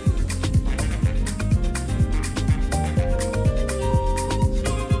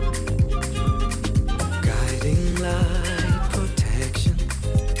 Guiding light, protection.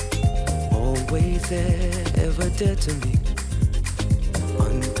 Always there, ever dead to me.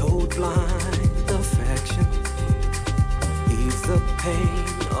 Untold blind affection. Ease the pain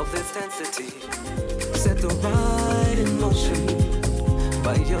of this density. Set the ride in motion.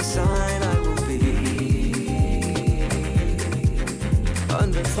 By your side I will be.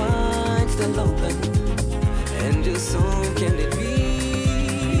 Unrefined, still open. And just so can it be.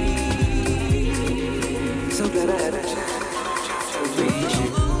 So glad I had a chance to reach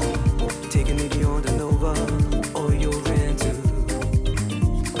you. Taking me beyond and over all you're into.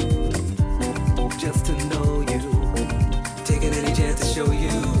 Just to know you. Taking any chance to show you.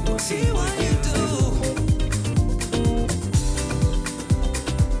 See what you do.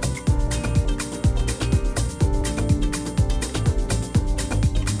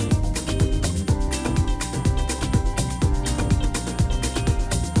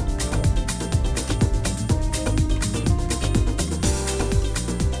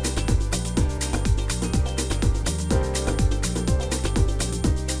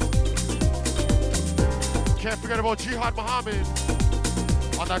 Can't forget about Jihad Muhammad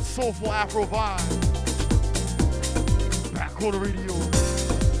on that soulful Afro vibe. Back on the radio.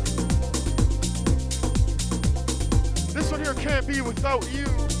 This one here can't be without you.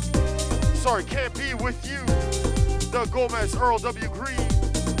 Sorry, can't be with you. Doug Gomez, Earl W. Green,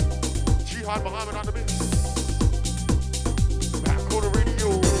 Jihad Muhammad on the mix. Back on the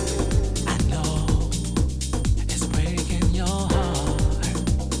radio. I know it's breaking your heart,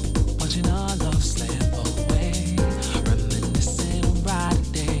 watching our love slip away, reminiscing on brighter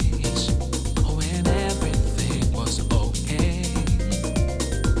days when everything was okay.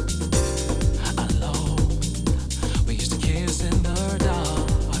 Alone, we used to kiss in the dark,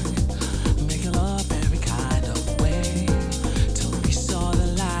 making love every kind of way, till we saw the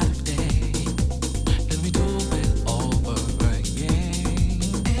light of day. Then we do it over again.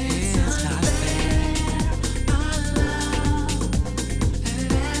 It's not fair, our love, and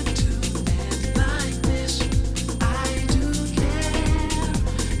it had to end like this. I do care,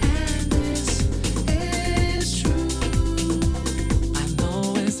 and this is true. I know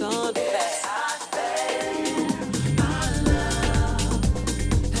it's unfair, our love,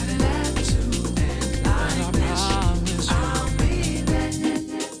 and it had to end like this. I'll be there,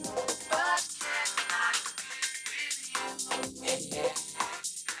 but cannot be with you.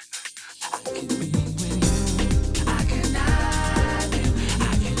 I can be with you. I cannot be with you.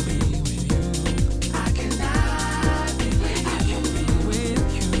 I can be with you. I cannot be with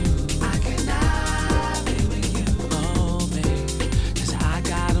you. I cannot be with you. Oh, babe, 'cause I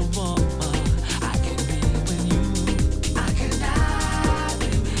got a woman. I can be with you. I cannot be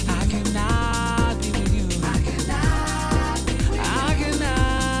with you. I cannot be with you. I cannot be with you. I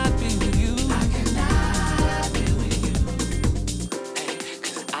cannot be with you. I cannot be with you. Hey,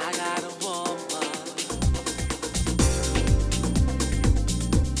 'cause I got a woman.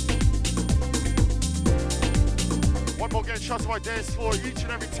 One more getting shots on my dance floor each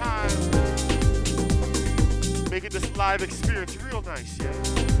and every time. Making this live experience real nice, yeah?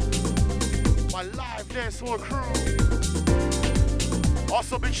 My live dance floor crew.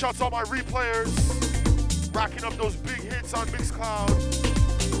 Also, big shouts to all my replayers. Racking up those big hits on Mixcloud.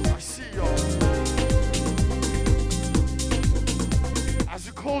 I see y'all. As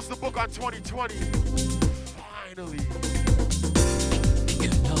we close the book on 2020, finally.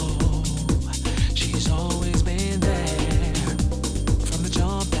 You know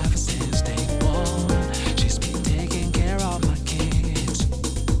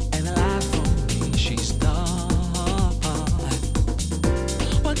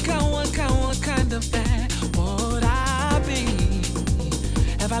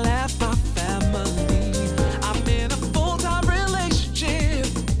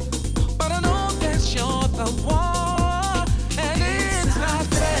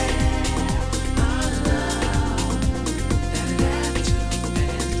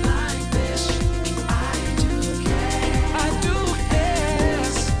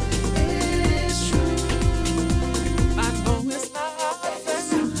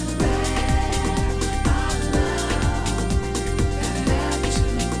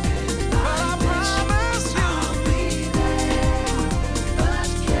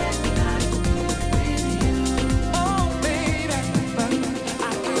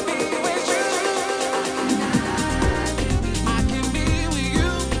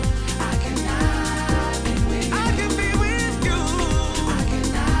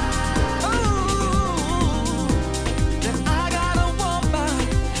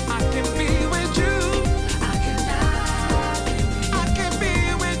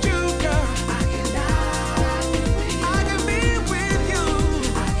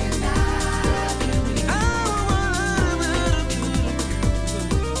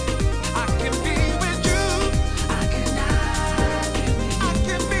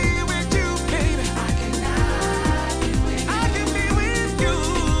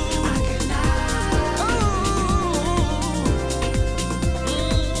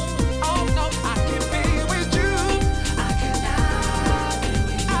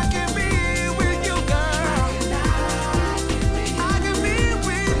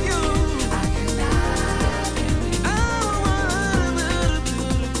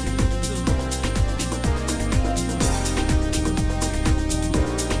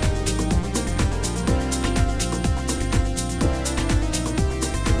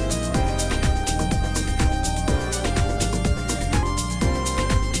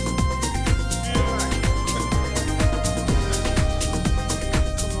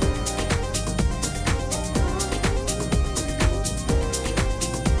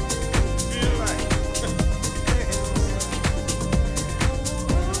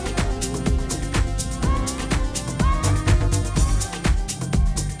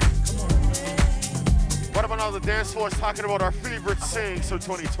Dance floor is talking about our favorite sayings for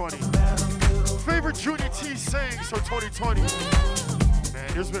 2020. Favorite Junior T sayings for 2020. Man,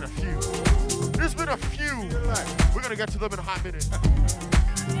 there's been a few. There's been a few. We're gonna get to them in a hot minute.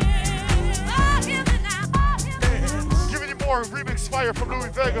 Giving you more remix fire from Louis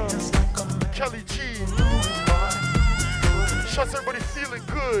Vega, Kelly G. Shots everybody feeling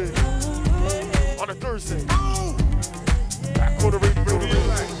good on a Thursday. Back quarter radio.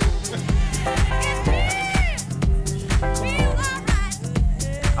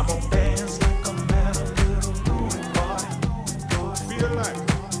 I'm gonna dance like I'm at a little Louis party. Feel like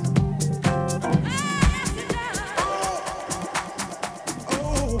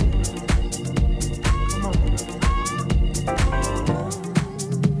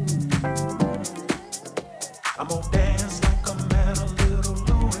I'm gonna dance like I'm at a little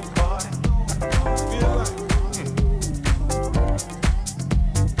Louis party. Feel like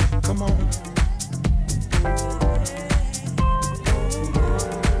come on.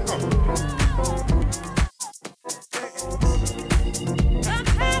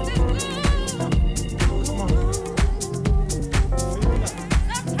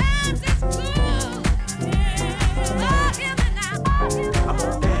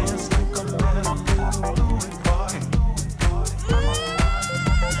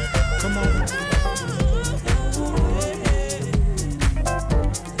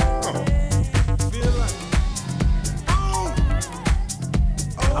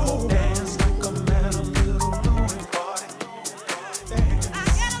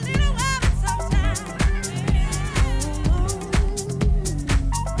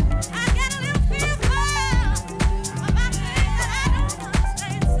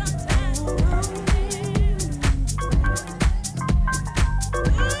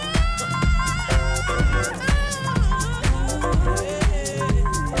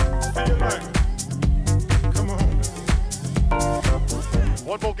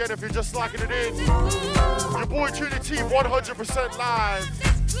 If you're just locking it in, your boy Junior T 100% live,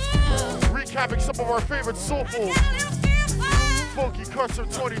 recapping some of our favorite soulful, funky cuts from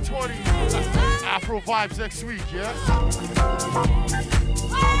 2020. Afro vibes next week, yeah?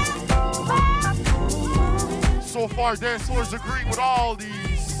 So far, dance floors agreeing with all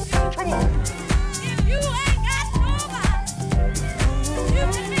these. Come on.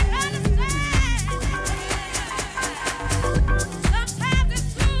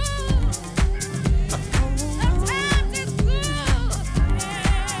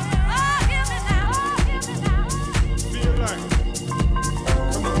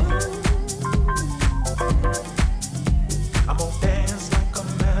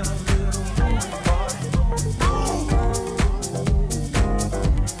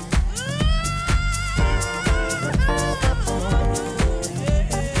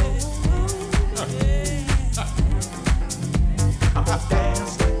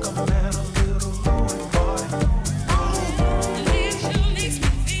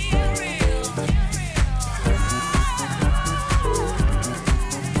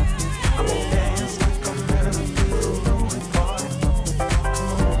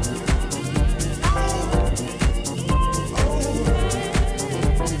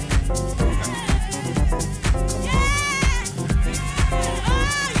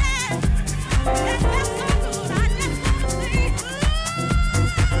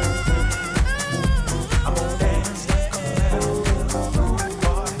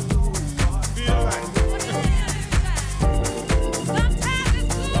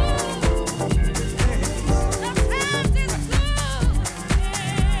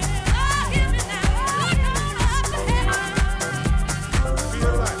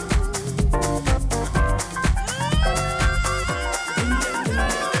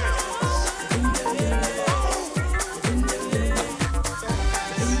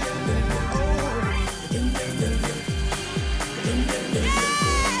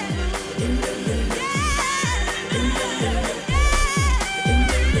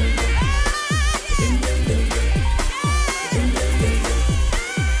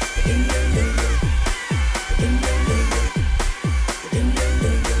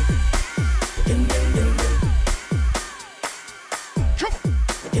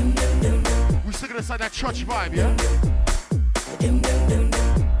 Church vibe, yeah?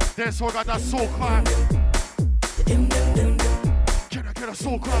 Then so I got that soul climb. Can I get a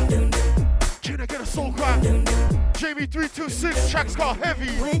soul climb? Can I get a soul climb? Jamie 326, track's called Heavy.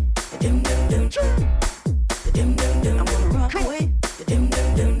 Come on.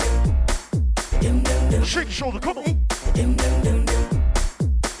 Shake your shoulder, come on.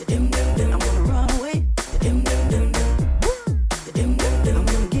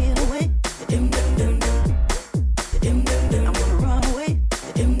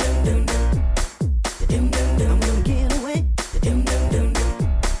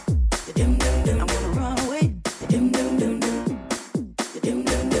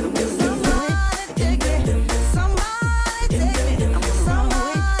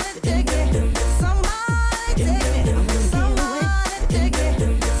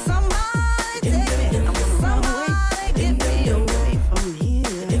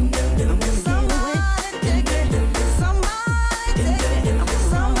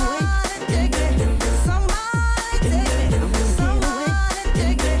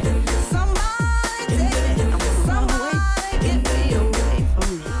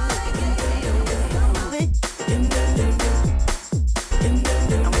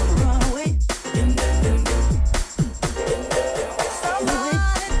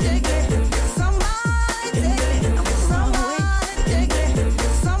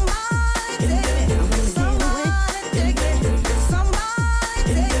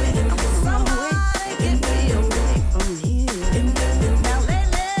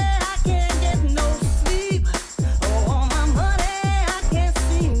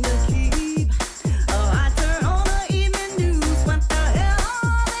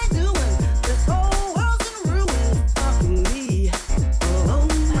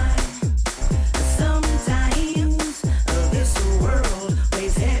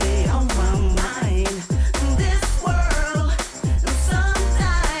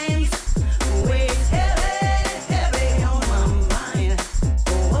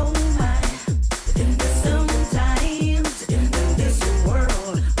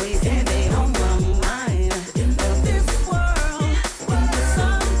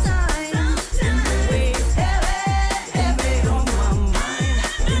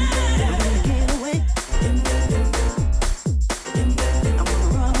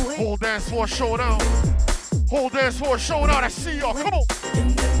 Showing out. Whole dance floor showing out. I see y'all. Come on.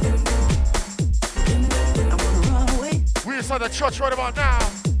 We inside the church right about now.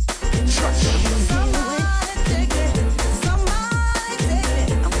 Church.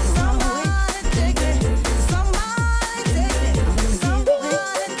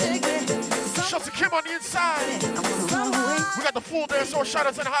 Shout to Kim on the inside. We got the the full dance or shout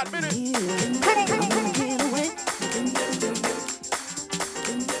outs in a hot minute. Come on, come on, come on.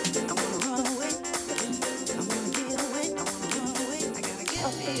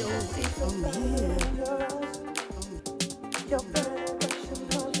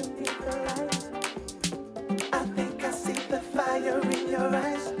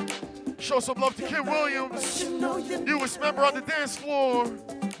 Show some love to Kim Williams, newest member on the dance floor.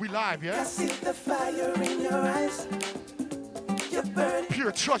 We live, yeah?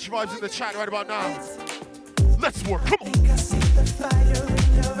 Pure church vibes in the chat right about now. Let's work, come on.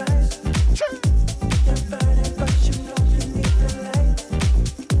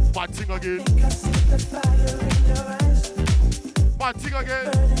 One thing again. One thing again.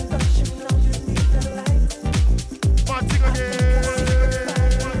 One thing again.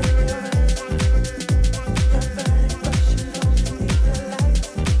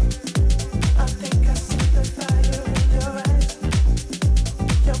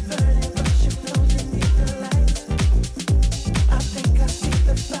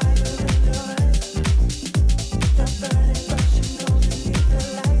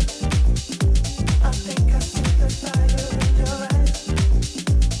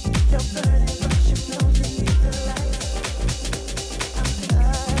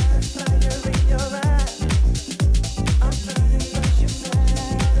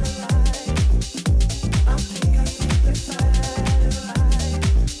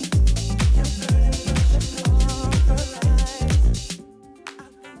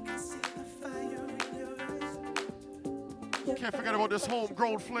 This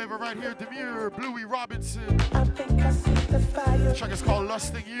homegrown flavor right here, Demure, Bluey Robinson. Track is called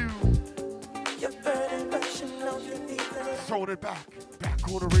Lusting You. Throwing it back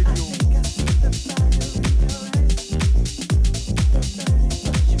on the radio.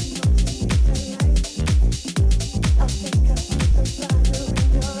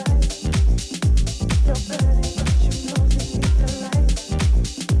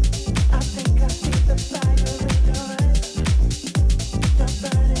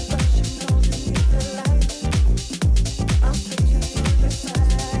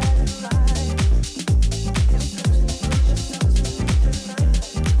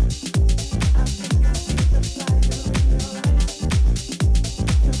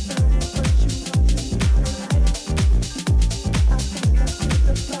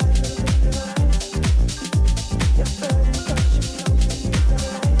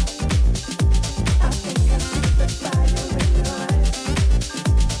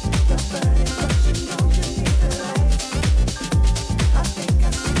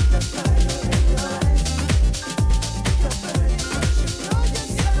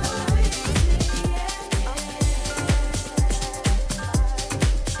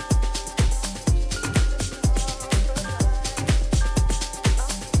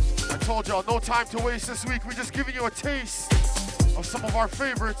 No time to waste this week. We're just giving you a taste of some of our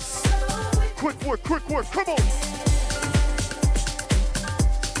favorites. Quick work, come on.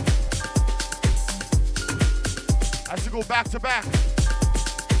 As we go back to back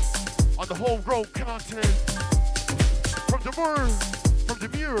on the homegrown content from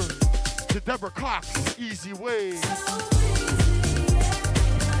Demure to Deborah Cox, Easy Way.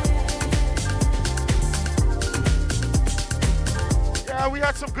 Yeah, we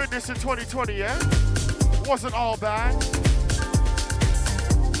had some goodness in 2020, yeah? Wasn't all bad.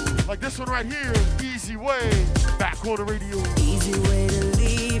 Like this one right here, Easy Way, back on the radio. Easy way to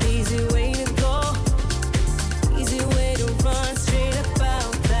leave, easy way to go. Easy way to run straight up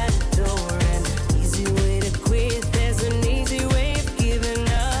out that door. And easy way to quit, there's an easy way of giving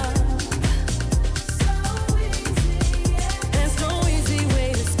up. So easy, yeah. There's no easy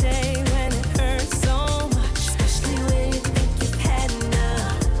way to stay when it hurts so much. Especially when you think you've had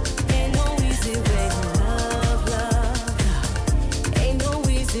enough. Ain't no easy way to love, love. Ain't no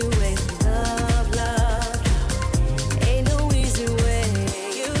easy way to love, love. Ain't no easy way.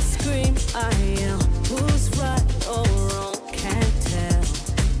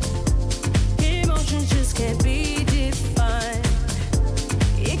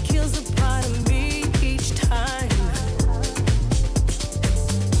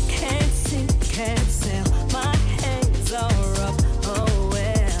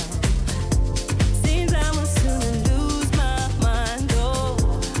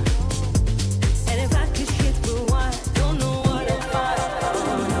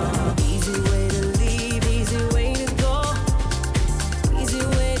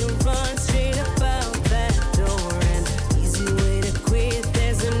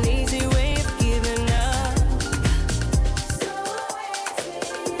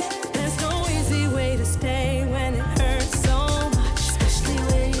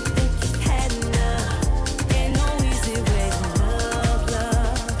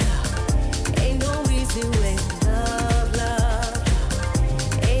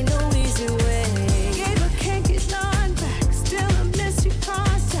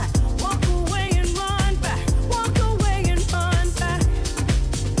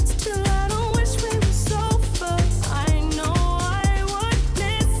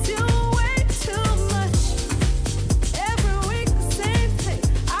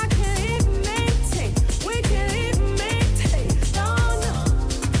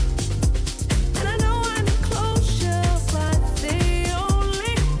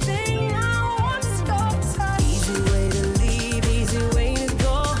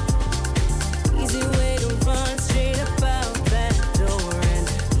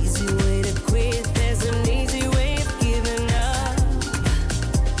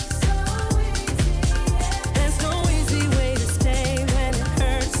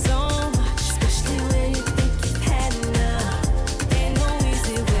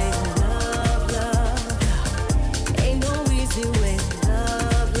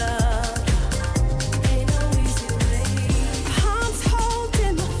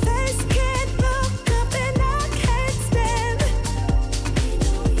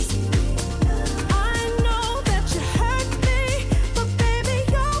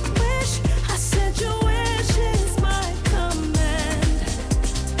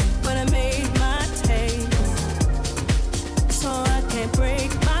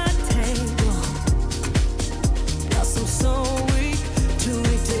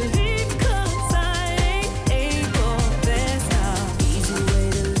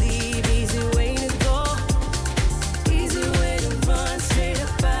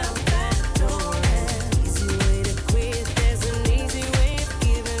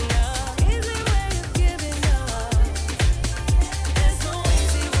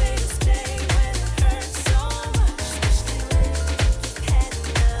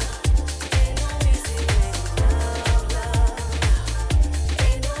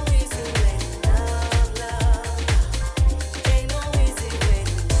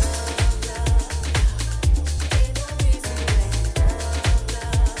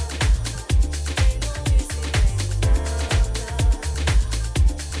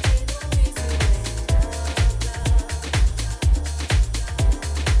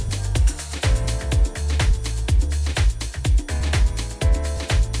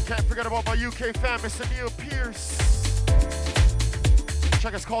 UK fam, Mr. Neil Pierce.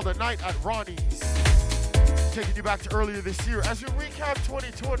 Check us called The Night at Ronnie's. Taking you back to earlier this year as we recap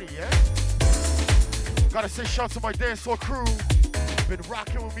 2020, yeah? Gotta say shout to my dancehall crew. Been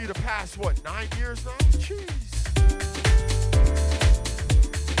rocking with me the past, 9 years now? Jeez.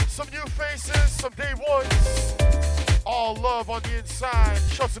 Some new faces, some day ones. All love on the inside.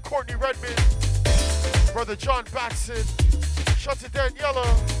 Shout to Courtney Redmond, Brother John Batson. Shout to Daniela,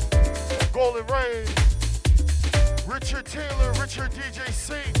 Golden Ray, Richard Taylor, Richard DJ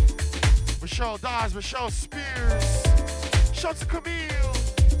Singh, Michelle Dodge, Michelle Spears. Shout to Camille.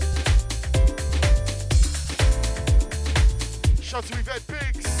 Shout to Yvette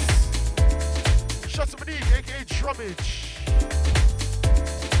Biggs. Shout to Monique, aka Drummage.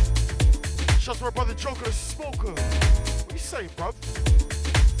 Shout to my brother Joker Smoker. What you say, bruv?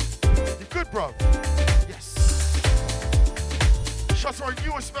 You good, bruv? Yes. Shout to our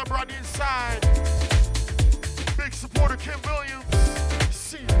newest member on the inside. Big supporter Kim Williams.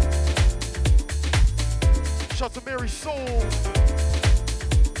 See you. Shout to Mary Soul.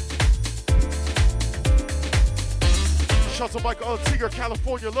 Shout to Michael Tiger,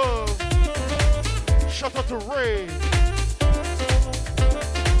 California Love. Shout out to Ray.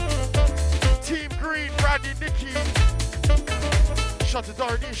 Team Green, Rodney, Nikki. Shout to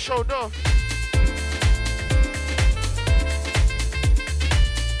Darnese, show enough.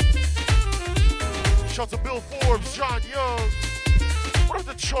 Shout to Bill Forbes, John Young. What up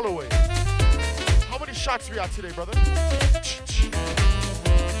the Choloway? How many shots we got today, brother?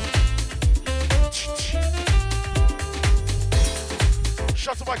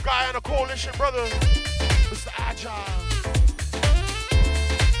 Shout to my Guyana Coalition brother, Mr. Agile.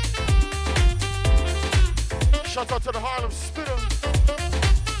 Shout out to the Harlem Spitter.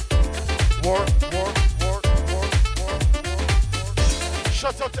 Work.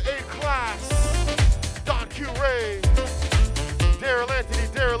 Shout out to A-Class, Don Q. Ray, Daryl Anthony,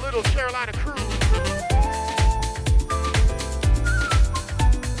 Daryl Little, Carolina Crew.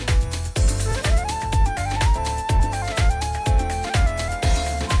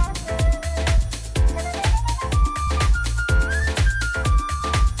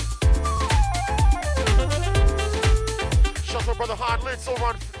 Brother Han Litz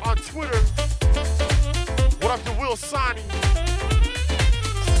over on Twitter. What up to Will Sani?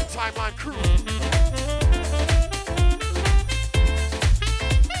 Timeline Crew.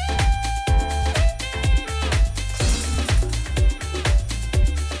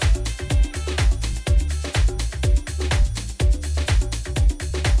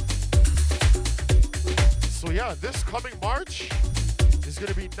 So yeah, this coming March is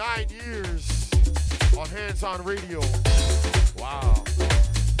gonna be 9 years on Hands On Radio. Wow.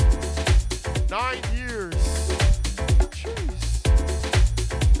 9 years. Jeez.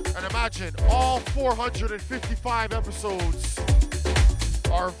 And imagine all 455 episodes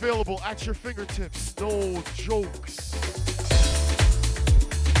are available at your fingertips. No jokes.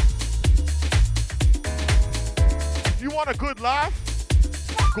 If you want a good laugh,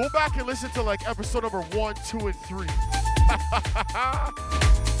 go back and listen to like episode number 1, 2, and 3.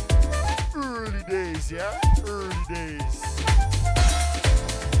 Early days, yeah? Early days.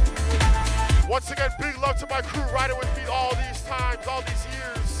 Once again, big love to my crew riding with me all these times, all these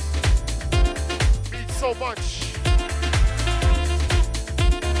years. Means so much.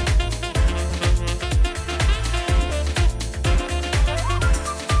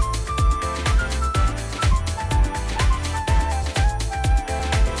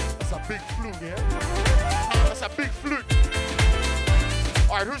 That's a big flute, yeah? That's a big flute.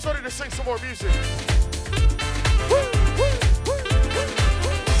 All right, who's ready to sing some more music? Woo, woo, woo, woo.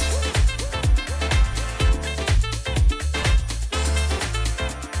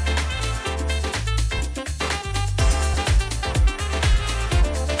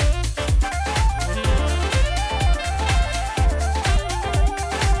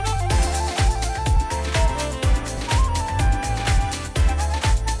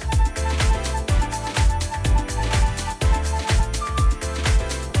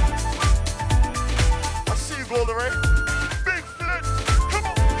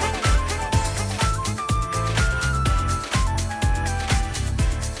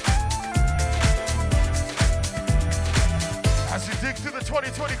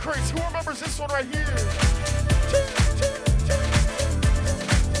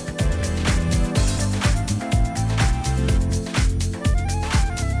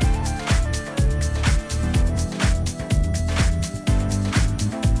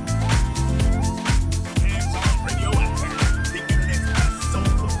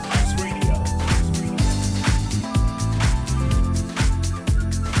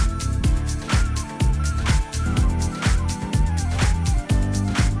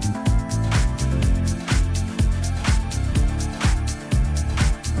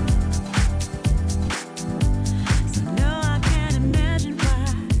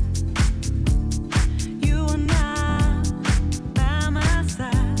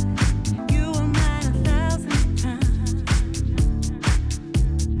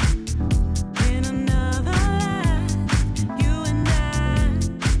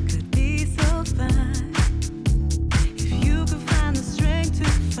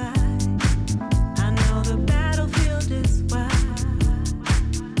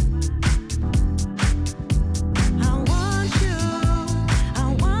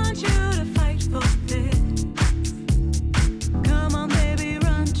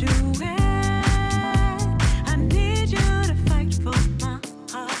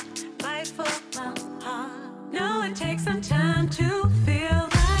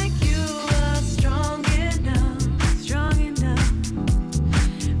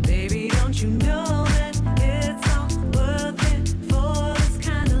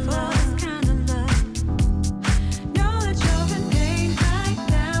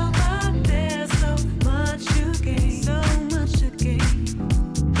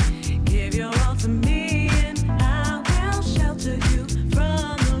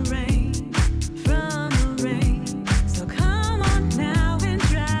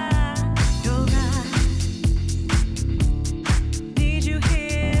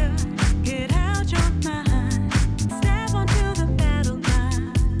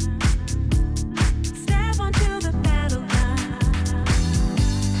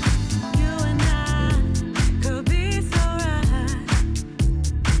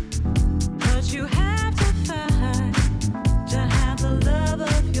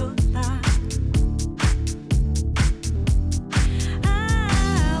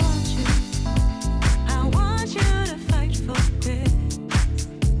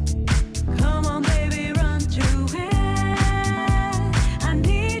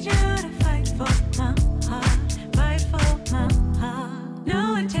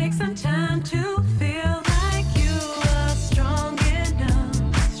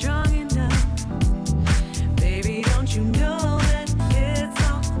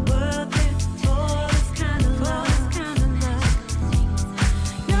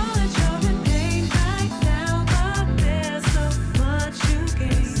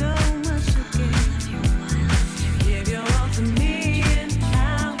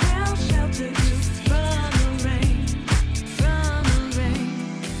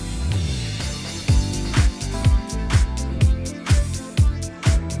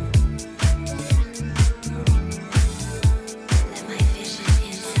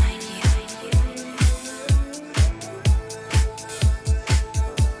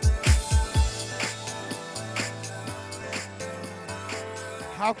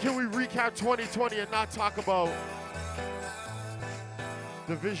 How can we recap 2020 and not talk about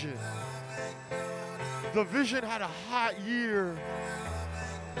The Vision? The Vision had a hot year.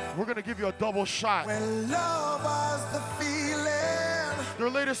 We're gonna give you a double shot. When love was the feeling. Their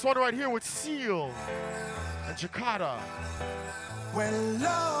latest one right here with Seal and Jakarta. When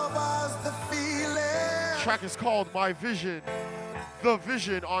love was the feeling. Track is called My Vision. The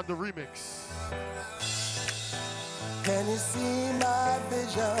Vision on the remix. Can you see my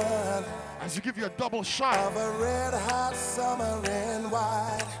vision? As we give you a double shot of a red hot summer in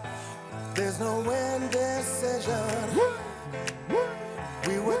white. There's no indecision.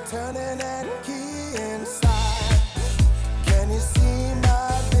 We were turning that key inside. Can you see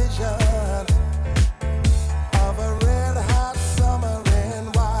my vision of a red hot summer in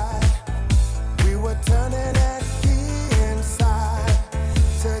white? We were turning that key inside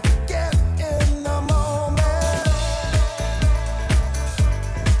to get in the moment.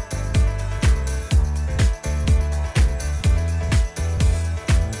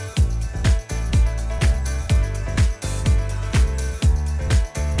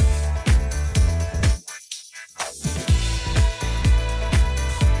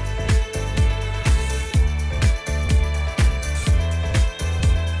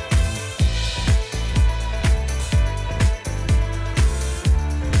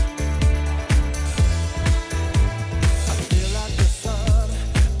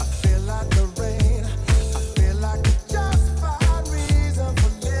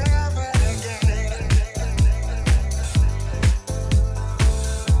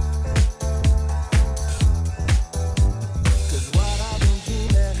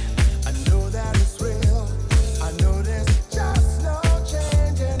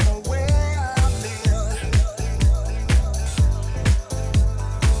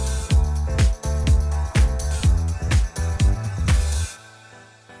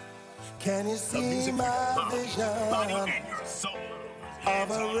 Can you see my vision of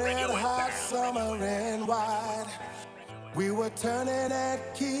a red hot summer in white? We were turning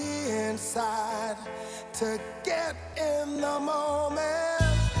that key inside to get in the moment.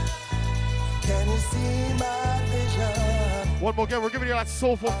 Can you see my vision? One more again, we're giving you that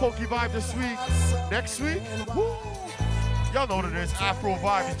soulful, funky vibe this week. Next week, woo, y'all know what it is, Afro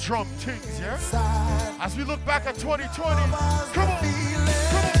vibe, drum tings, yeah? As we look back at 2020, come on.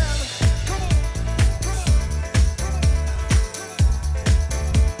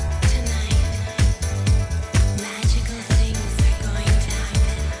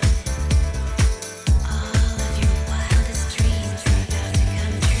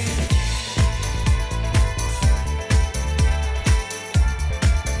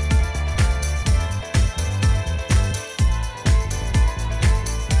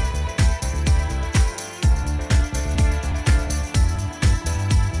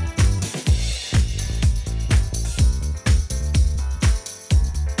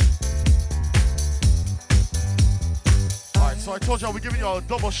 So I told y'all we're giving y'all a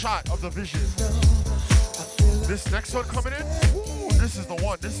double shot of The Vision. This next one coming in, ooh, this is the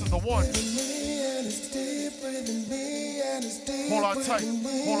one, this is the one. Hold on tight,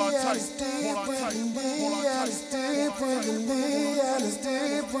 hold on tight, hold on tight, hold on tight.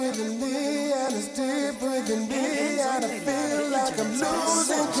 And I feel like I'm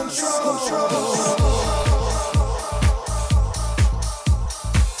losing control.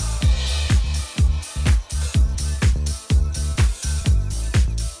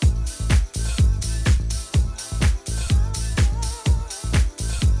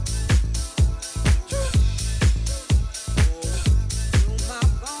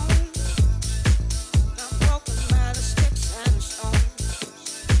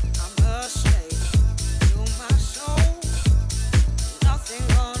 Nothing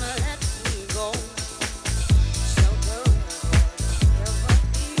gonna let me go.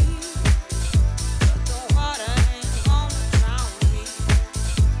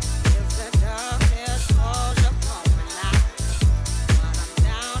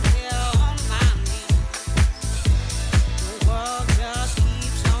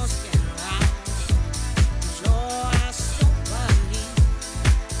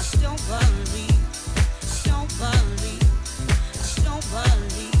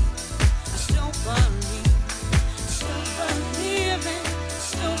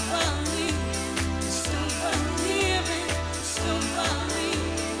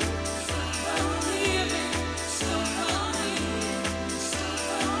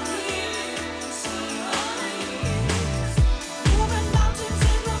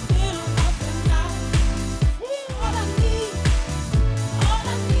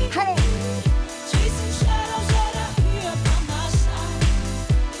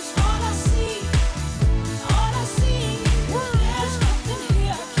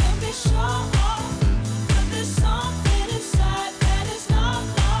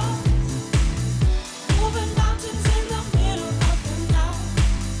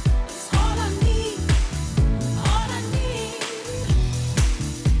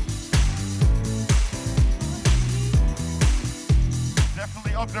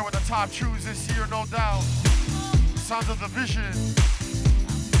 top tunes this year, no doubt. Sounds of the Vision.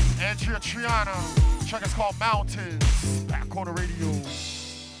 Andrea Triana. Track is called Mountains. Back Corner Radio.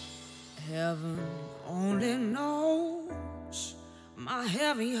 Heaven only knows my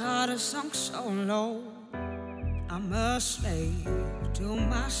heavy heart is sunk so low. I'm a slave to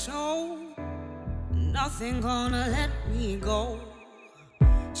my soul. Nothing gonna let me go.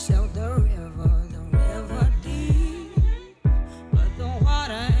 Sail the river deep, but the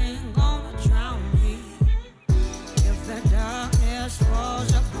water ain't gonna drown me. If the darkness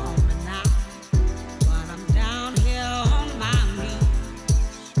falls upon me now, but I'm down here on my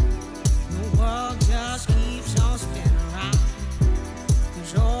knees, the world just keeps on spinning around.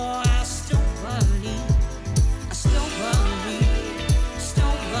 'Cause oh, I still believe, I still believe, I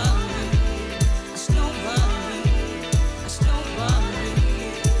still believe, I still believe, I still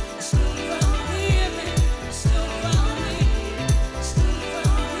believe, I still believe it, I still believe, I still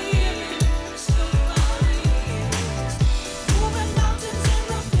believe it, I still believe it. Moving mountains in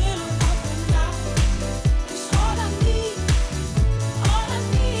the middle of the night, it's all I need, all I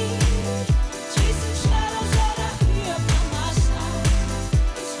need. Chasing shadows that are here by my side,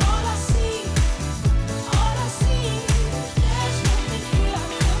 it's all I see, all I see. There's nothing here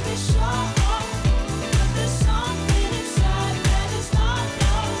to be sure of, but there's something inside that is not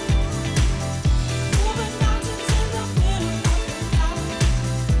known. Moving mountains in the middle of the night,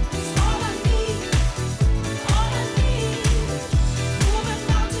 it's all I need, all I need. Moving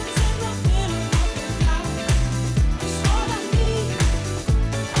mountains in the middle of the night, it's all I need,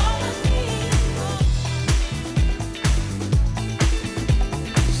 all I need.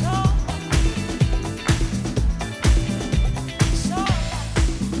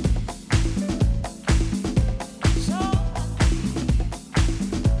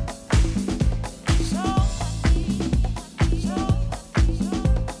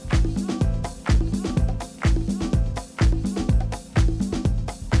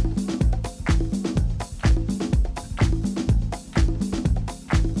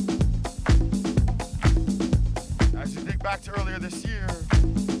 As you think back to earlier this year,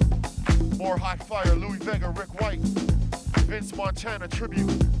 more Hot Fire, Louis Vega, Rick White, Vince Montana tribute.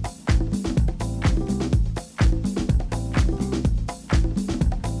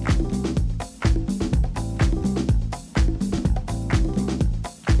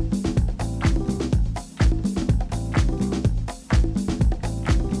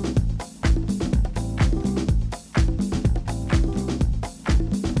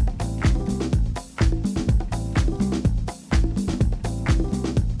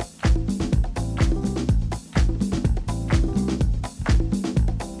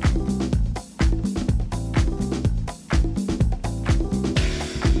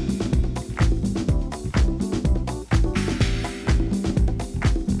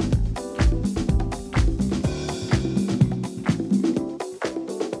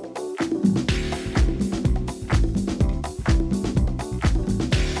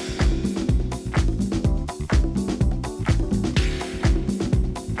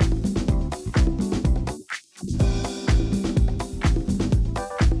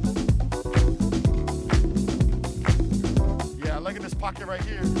 Yeah, look at this pocket right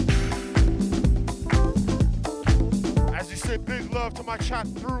here. As you say, big love to my chat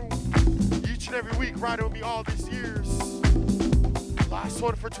through each and every week, riding with me all these years. Last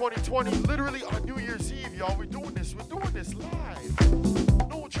one for 2020, literally on New Year's Eve, y'all. We're doing this live.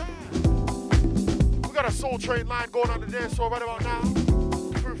 No job. We got a Soul Train line going on the dance floor right about now.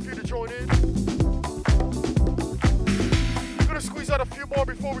 Feel free to join in. We're gonna squeeze out a few more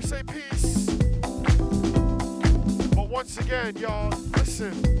before we say peace. But once again, y'all,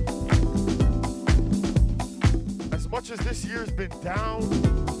 listen. As much as this year's been down,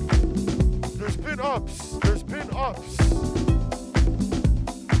 there's been ups. There's been ups.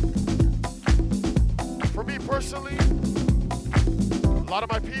 For me personally, a lot of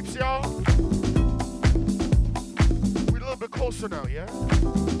my peeps, y'all, we a little bit closer now, yeah?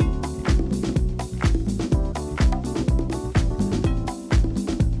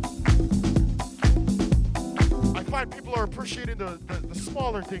 I find people are appreciating the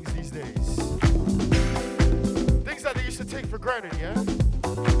smaller things these days. Things that they used to take for granted, yeah?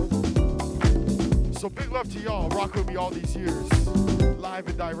 So big love to y'all, rock with me all these years, live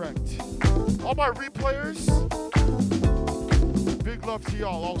and direct. All my replayers, big love to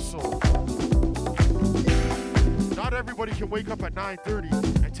y'all also. Not everybody can wake up at 9:30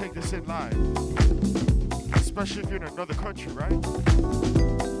 and take this in live. Especially if you're in another country, right?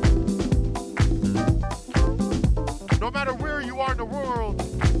 No matter where you are in the world,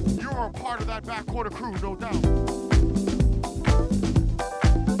 you are a part of that back corner crew, no doubt.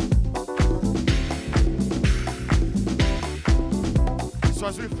 So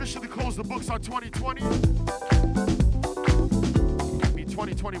as we officially close the books on 2020, I mean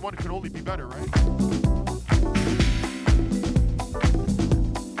 2021 could only be better, right?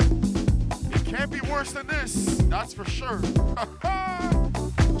 It can't be worse than this, that's for sure.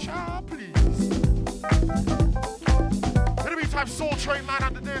 Child, please. Enemy type Soul Train line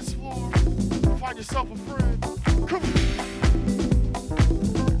on the dance floor. Find yourself a friend. Come on.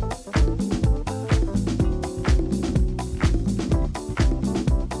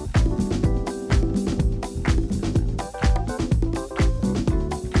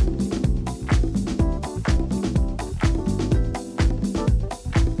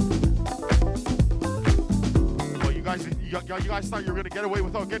 You guys thought you were gonna get away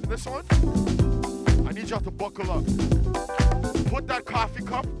without getting this one? I need y'all to buckle up. Put that coffee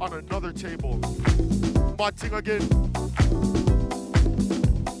cup on another table. Butting again.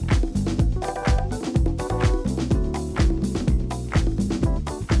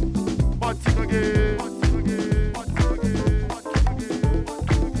 Butting again.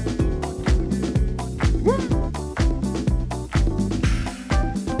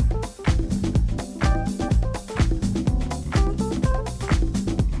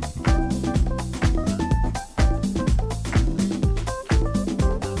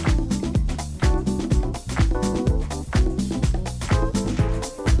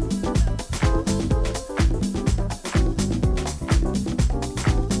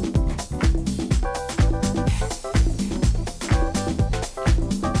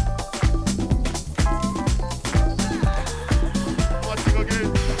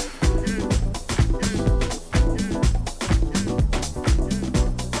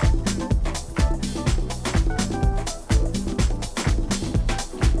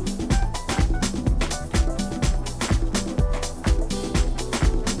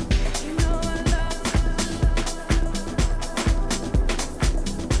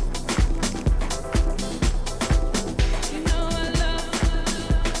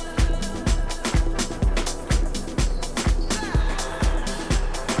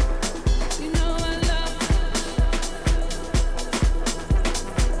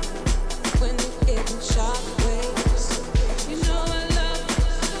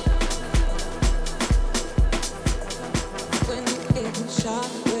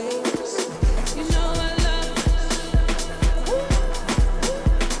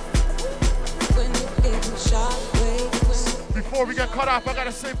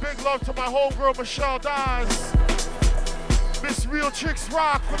 Say big love to my homegirl Michelle Dawes. Miss Real Chicks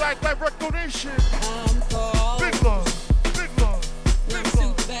Rock for that direct donation. Big love, big love, big love, big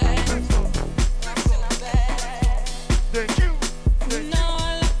love. Thank you. Thank you.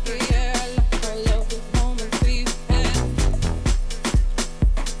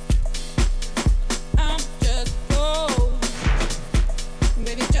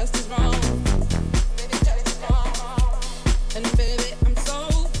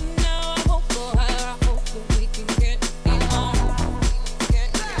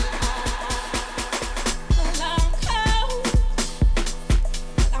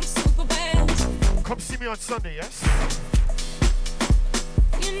 On Sunday, yes?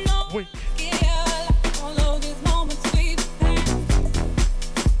 You know, wink.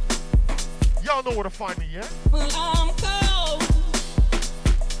 Y'all know where to find me, yeah? Well, I'm cold.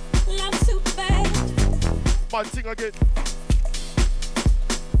 I'm super bad. My thing again.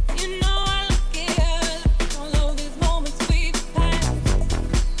 You know I like it. All of these moments we've had.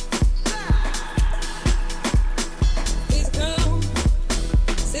 Physical,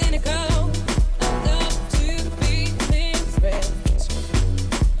 cynical.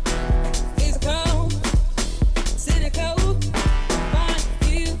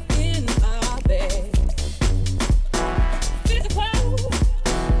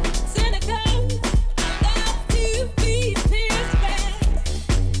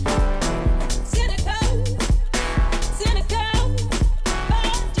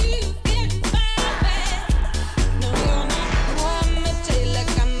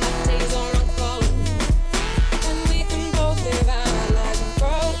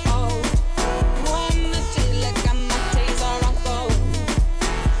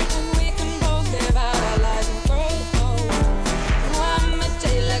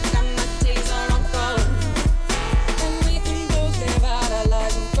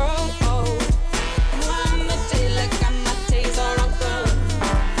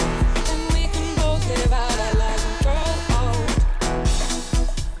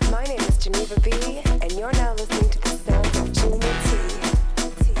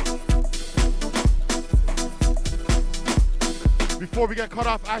 Before we get cut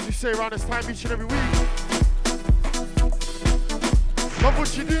off, as we say around this time each and every week, Love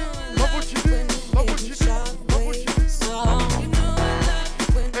what you do, love what you do, love what you do, love what you do.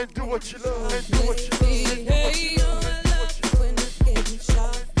 And do what you love, and do what you love, and do what you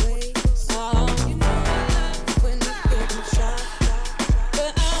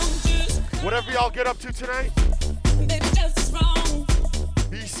love. Whatever y'all get up to tonight,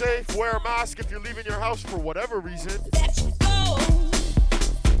 be safe, wear a mask if you're leaving your house for whatever reason.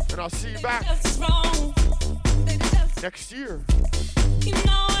 And I'll see you back next year.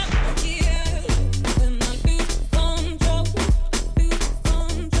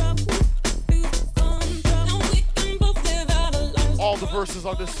 All the verses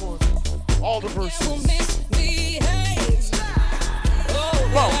on this one. All the verses.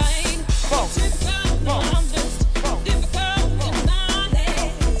 Bounce. Bounce. Bounce.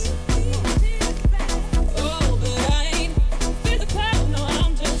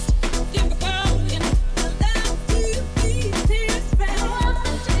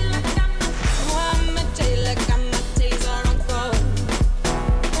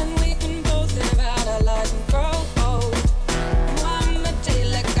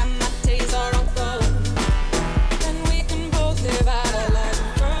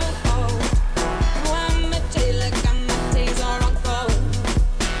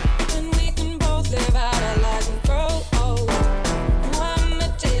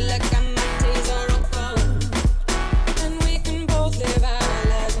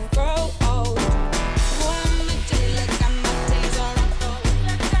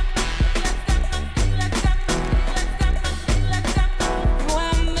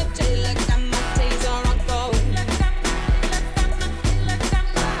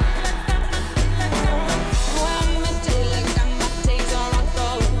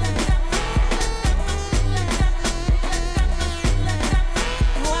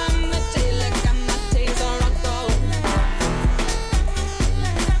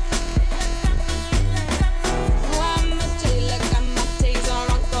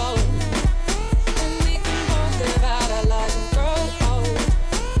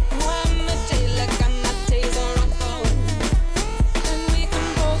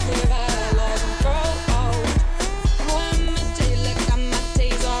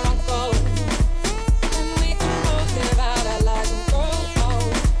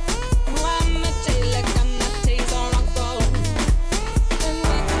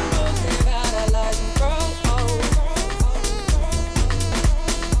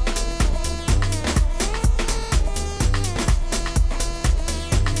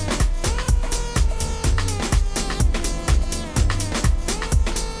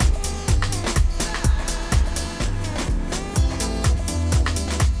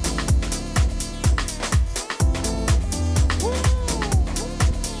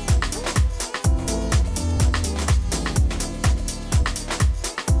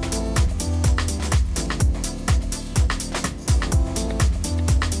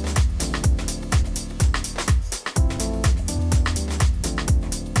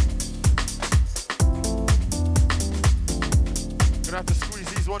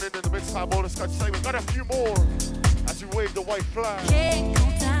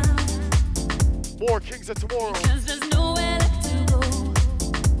 More Kings of Tomorrow.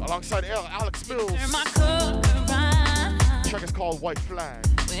 Alongside Alex Mills. The track is called White Flag.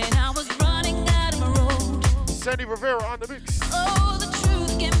 When I was running out of my road. Sandy Rivera on the mix. Oh, the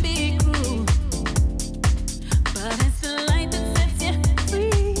truth can be cruel. But it's the light that sets you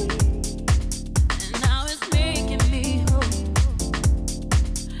free. And now it's making me whole.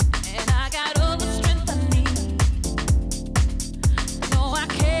 And I got all the strength I need. No, I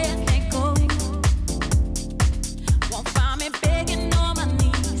can't let go. Won't find me begging on my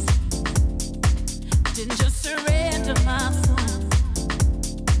knees. Didn't just surrender my soul.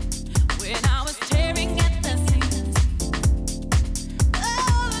 When I was tearing at the seams.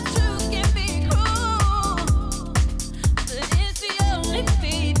 Oh, the truth can be cruel. But it's the only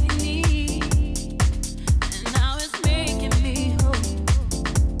faith you need. And now it's making me whole.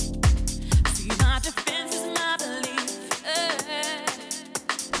 See, my defense is my belief.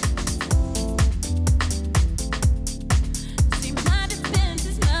 See, my defense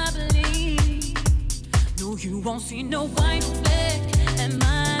is my belief. No, you won't see no white flag at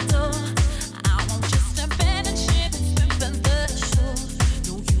my door. I won't just abandon ship and swim for the shore.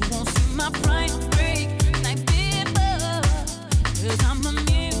 No, you won't see my pride break like before. 'Cause I'm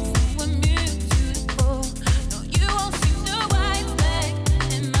immune to the fall. No, you won't see no white flag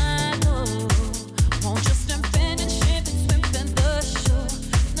at my door. Won't just abandon ship and swim for the shore.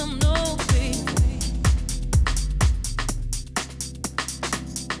 No, no way.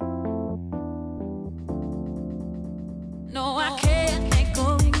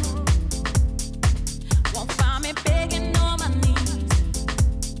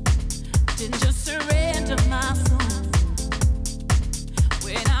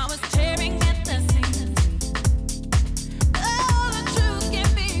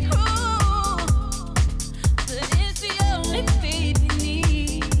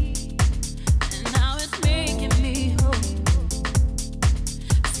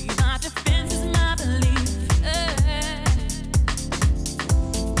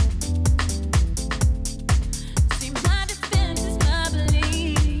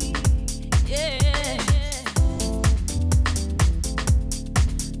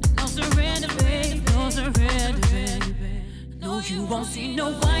 see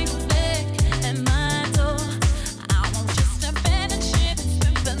no white flag at my door. I won't just abandon ship and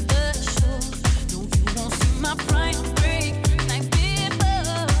swim for the shore. No, you won't see my pride break like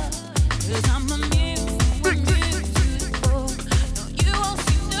before. 'Cause I'm immune to what you do for. No, you won't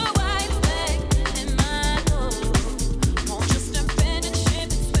see no white flag at my door. Won't just abandon ship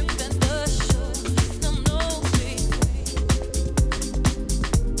and swim for the shore. No, no, baby.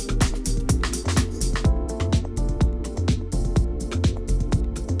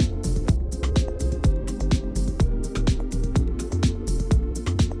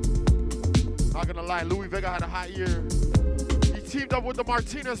 Not gonna lie, Louis Vega had a hot year. He teamed up with the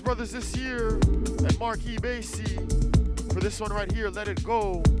Martinez brothers this year and Mark E. Basie for this one right here, Let It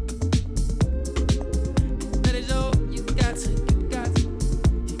Go. Let it go, you got to, yeah,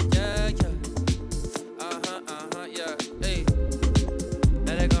 yeah. Yeah, hey.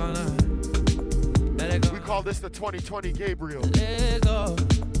 Let it go now. Let it go. We call this the 2020 Gabriel. Let it go.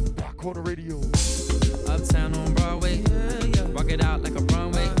 Back Corner Radio. Uptown on Broadway, yeah. Rock it out like a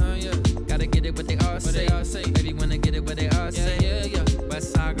runway. Yeah. Gotta get it what they all say. Baby, wanna get it what they all say. Yeah.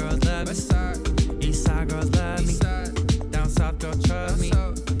 West side girls love me. East side girls love me. Down south girl trust me.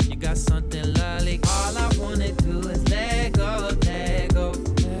 You got something lovely. All I wanna do is let go, let go.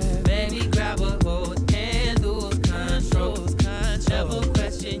 Baby, grab a hold and lose control. Never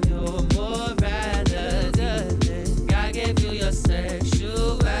question your morality. God gave you your sexuality,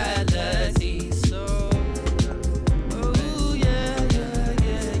 so. Oh yeah.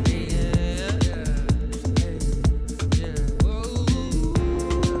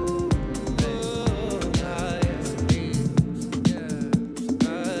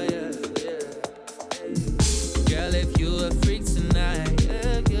 Girl, if you a freak tonight,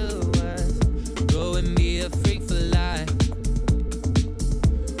 if you was, go and be a freak for life.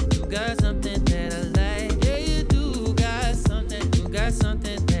 You got something that I like, yeah you do got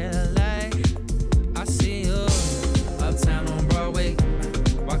something that I like. I see you, uptown on Broadway,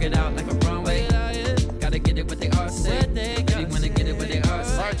 walk it out like a runway. Gotta get it what they all say, baby wanna get it what they all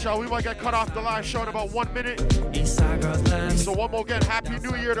say. Alright, y'all, we might get cut off the live show in about 1 minute. East side girls love me. So one more again, Happy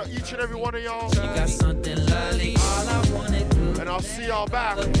New Year to each and every one of y'all. You got something lovely, all I wanna do. And I'll see y'all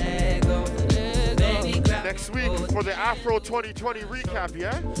back Let go. Baby, grab next week for the Afro 2020 recap,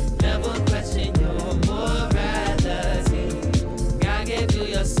 yeah? Never question your morality. God gave you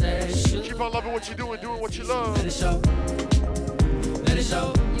your sexual. Keep on loving what you're doing what you love. Let it show. Let it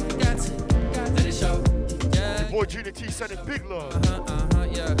show. You got to. Let it show. Yeah. Your boy Junior T sending big love.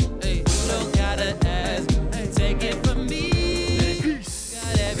 Yeah. Hey, you don't gotta ask. Take it from me. Peace.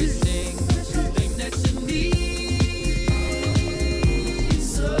 Got everything that you need.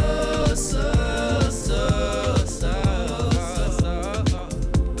 So.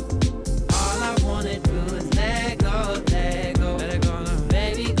 All I wanna do is let go. Let it go now.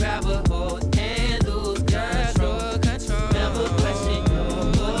 Baby, grab a hold and lose control. Never question your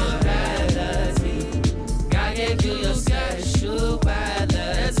morality. God gave you your sexuality.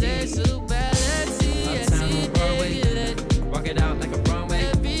 Uptown on Broadway,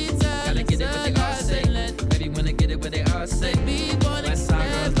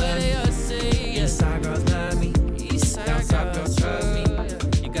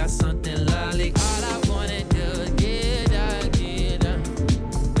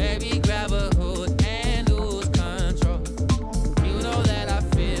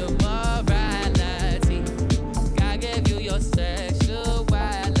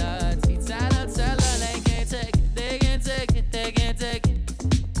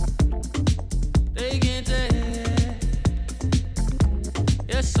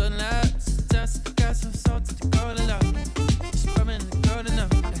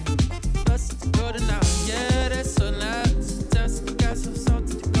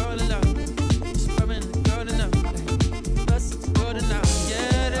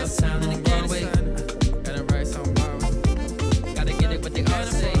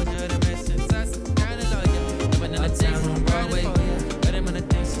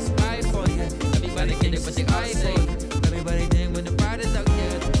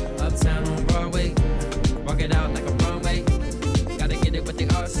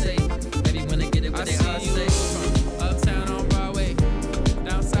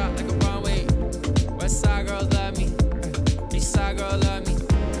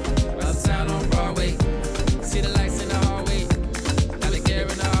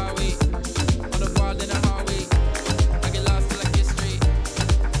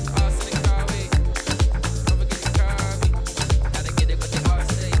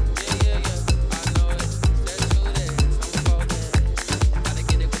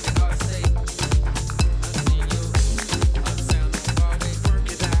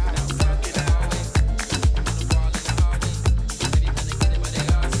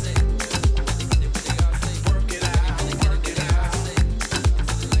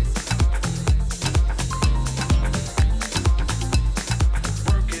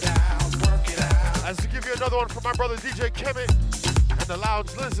 another one from my brother DJ Kemet and the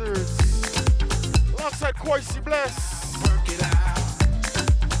Lounge Lizards. Alongside Quasi Bless.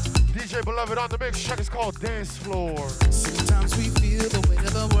 DJ Beloved on the mix. Track is called Dance Floor. Sometimes we feel the weight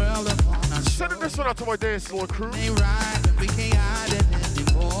of the world upon our shoulders. Sending this one out to my Dance Floor crew. Ain't right, and we can't hide it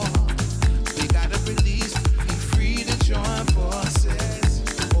anymore. We gotta release, be free to join forces.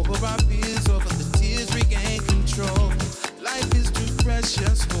 Over our fears, over the tears, regain control. Life is too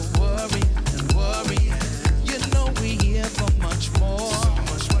precious for worrying and worrying. You know we here for much more.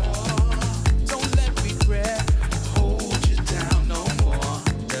 Don't let regret hold you down no more.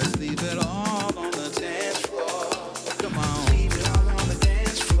 Let's leave it all on the dance floor. Come on. Leave it all on the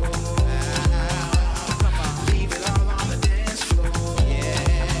dance floor. Come on. Leave it all on the dance floor.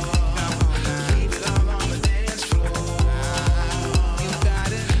 Yeah. Come on now. Leave it all on the dance floor. You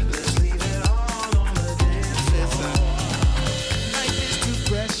got it. Let's leave it all on the dance floor. Life is too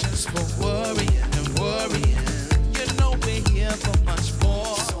precious for worrying and worrying. You know we're here for much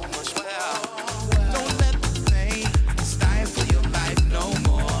more. So much more. Don't let the pain stifle your life no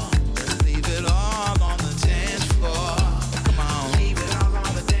more. Let's leave it all on the dance floor. Come on. Leave it all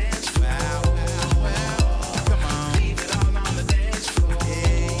on the dance floor. Come on. Leave it all on the dance floor.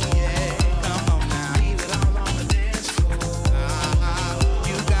 Yeah. Come on now. Leave it all on the dance floor.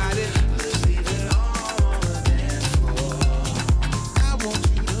 You got it. Let's leave it all on the dance floor. I want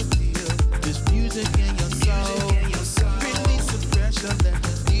you to feel this music in your soul. Release the pressure, let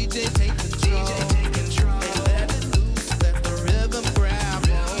the DJ take control. And let it loose, let the rhythm grab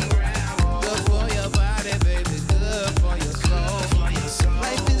hold. Good for your body, baby, good for your soul.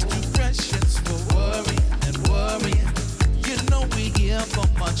 Life is too precious for worrying and worrying. You know we here for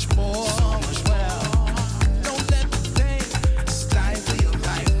much more. Don't let the pain stifle your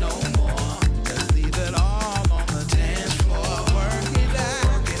life no more. Let's leave it all on the dance floor. Work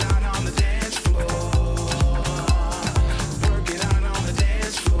it out on the dance floor. Work it out on the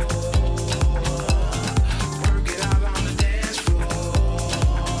dance floor. Work it out on the dance floor.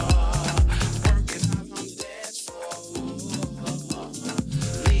 Work it out on the dance floor.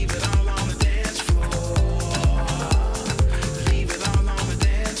 Leave it all on the dance floor. Leave it all on the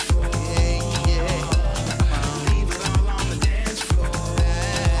dance floor. Yeah. Leave it all on the dance floor.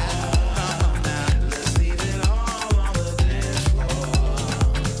 Come on now. Let's leave it all on the dance floor.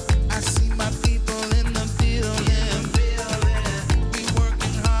 I see my people in the building. We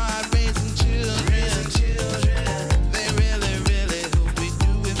working hard, raising children. They really who we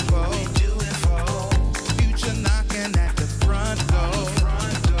do it for. Future knocking at the front door.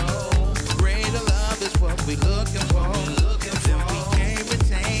 Greater love is what we looking for. Then we can't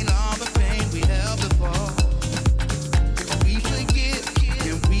retain all the pain we held before. If we forget,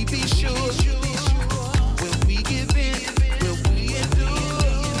 can we be sure? Will we give in? Will we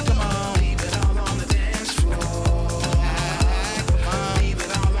endure? Come on. Leave it all on the dance floor. Come on. Leave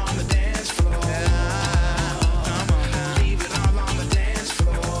it all on the dance floor. Come on now. Leave it all on the dance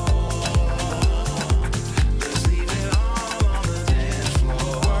floor. Let's leave it all on the dance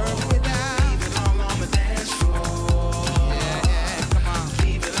floor. Work it out. Leave it all on the dance floor. Yeah, come on.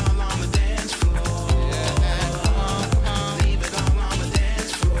 Leave it all on the dance floor. Yeah, come on. Leave it all on the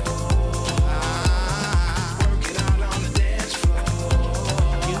dance floor. Work it out on the dance floor.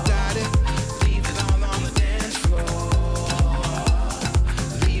 You got it. Leave it all on the dance floor.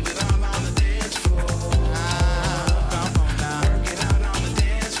 Leave it all on the dance floor. Come on now. Work it out on the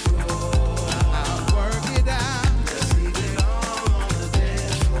dance floor. Work it out. Let's leave it all on the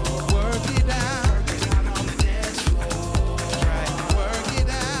dance floor. Work it out. Work it out on the dance floor. Right. Work it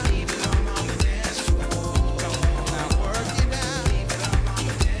out. Leave it all on the dance floor. Come on now. Work it out. Leave it all on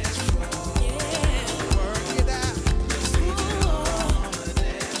the dance floor. Work it out. Let's leave it all on the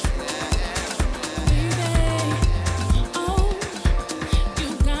dance floor. You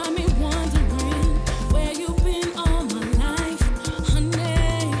got me wondering where you've been all my life,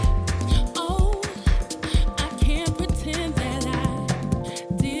 honey. Oh, I can't pretend that I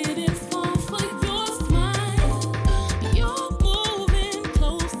didn't fall for your smile. You're moving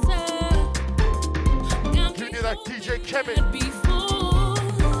closer. Got me Give me that DJ Kemet. hoping before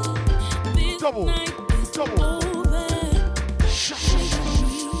this Double. night is Double. over.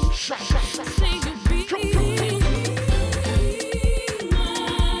 Say you'll be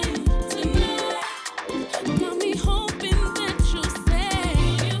mine tonight. Got me hoping that you'll say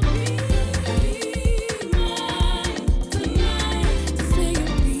you'll be mine tonight. Say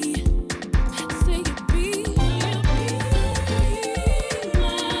you'll be mine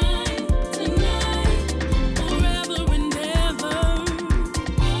tonight. Forever and ever.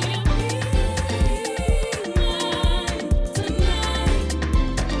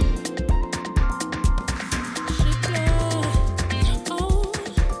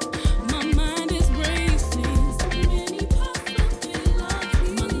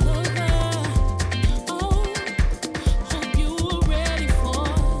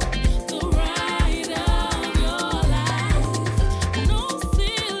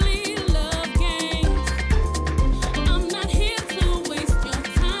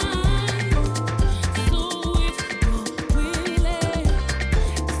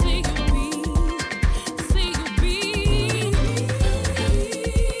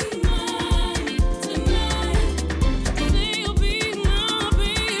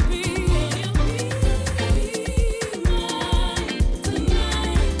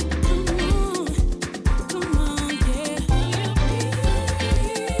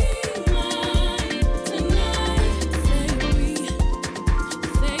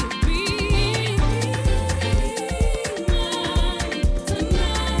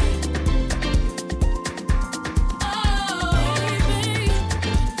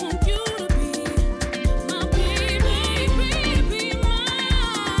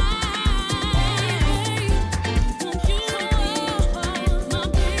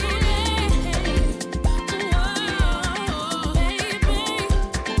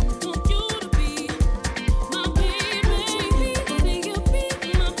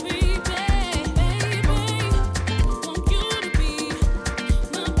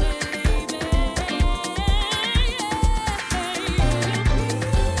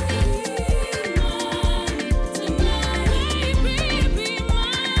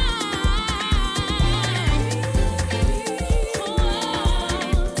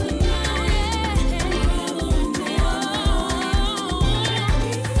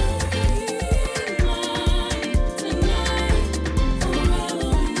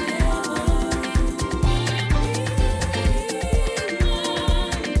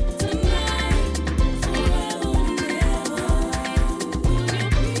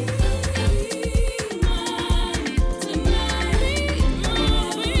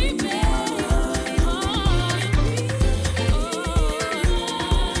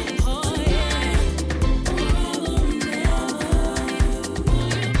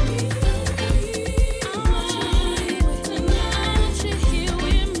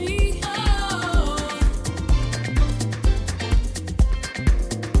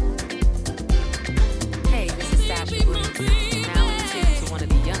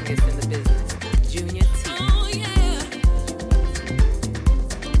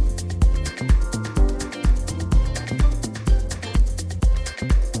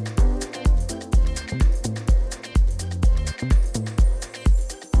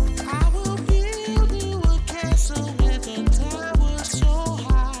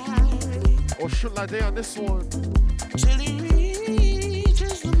 Vincent Lade on this one. Till he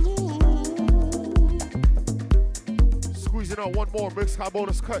reaches the moon. Squeezing out one more mix high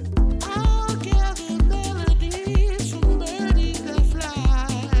bonus cut. I'll gather melodies from birdies that fly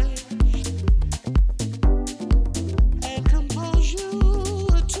and compose you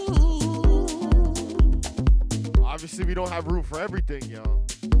a tune. Obviously, we don't have room for everything, y'all.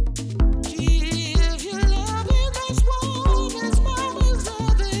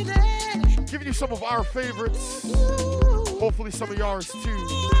 Giving you some of our favorites. Hopefully some of yours too.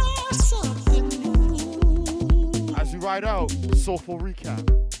 As we ride out, Soulful Recap.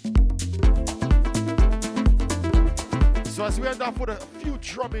 So as we end off with a few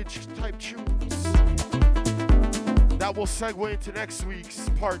drummage type tunes, that will segue into next week's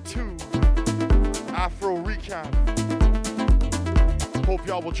part 2, Afro Recap. Hope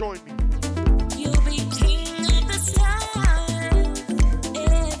y'all will join me. You'll be king of the stars.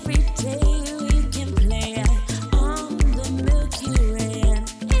 Every day we can play on the Milky Way.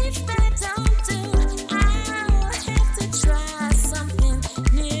 If that don't do, I'll have to try something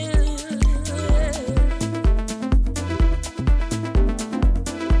new.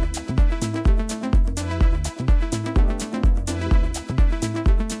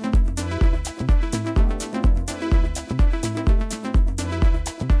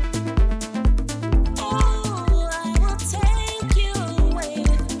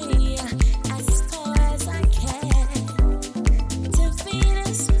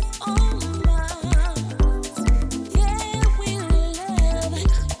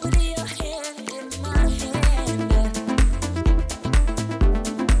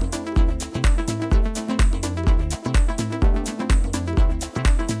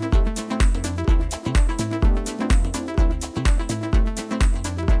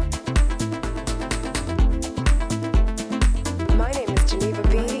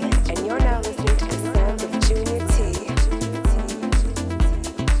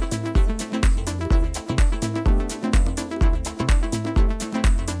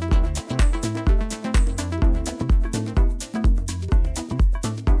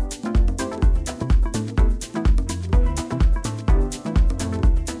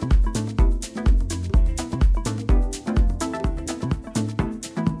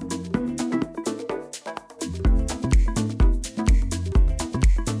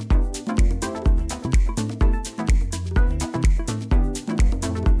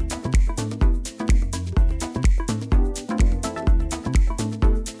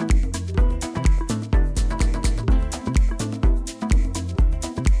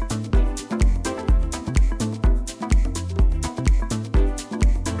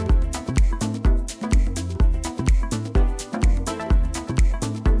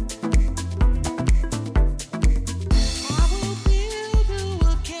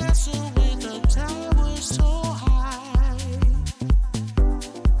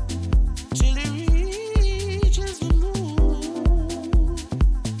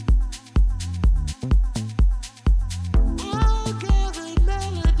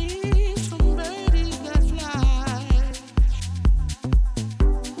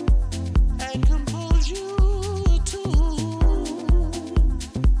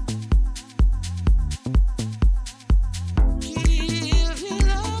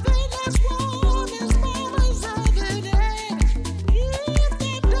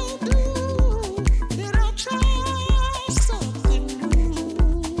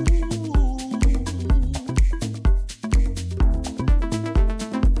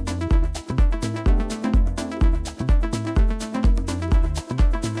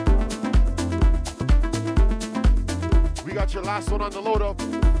 Last one on the load up.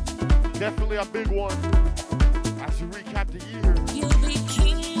 Definitely a big one. As you recap the year. You'll be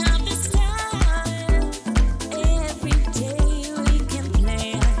king of the stars. Every day we can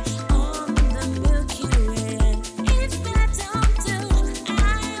play on the Milky Way. If that don't do,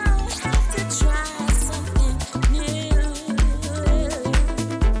 I'll have to try something new.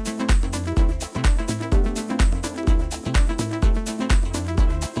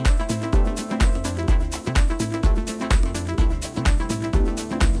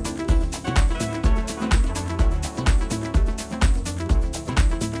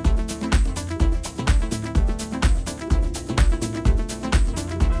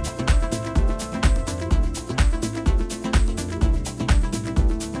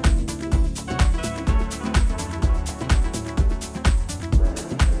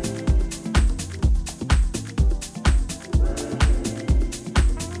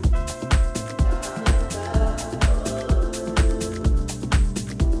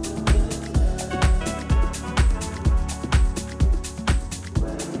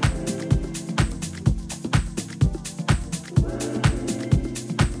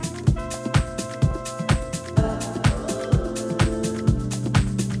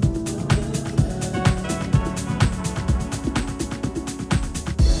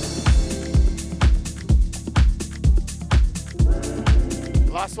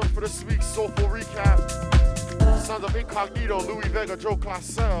 one for this week's Soulful Recap. Sounds of Incognito, Louis Vega, Joe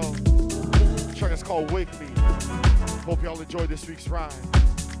Classell. The track is called Wake Me. Hope y'all enjoyed this week's ride.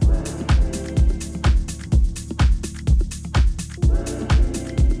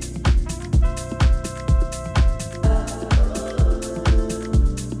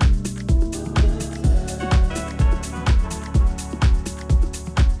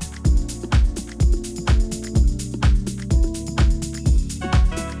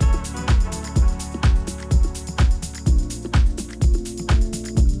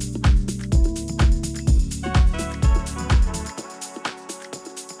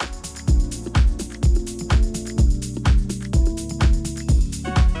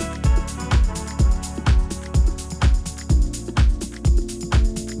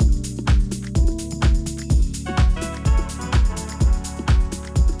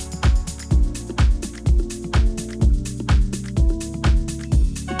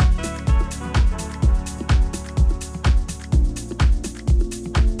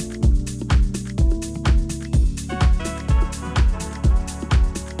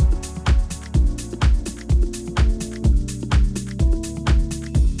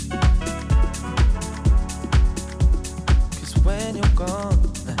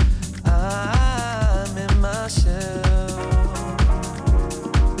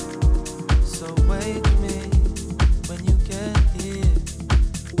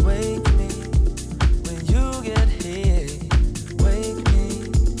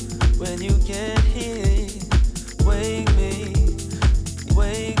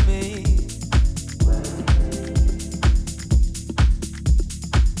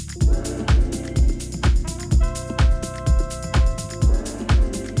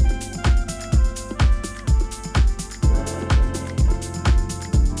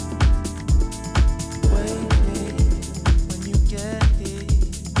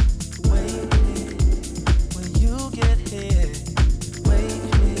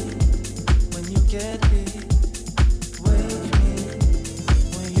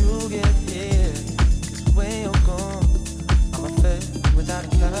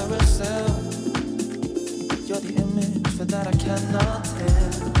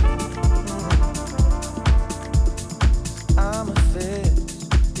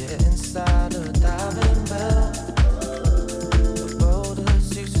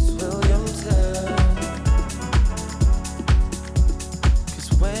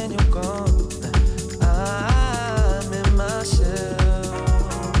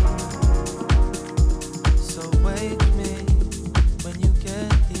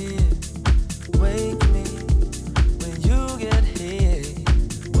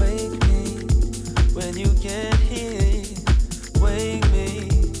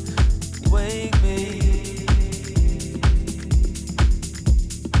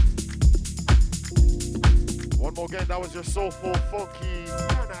 Soulful, funky,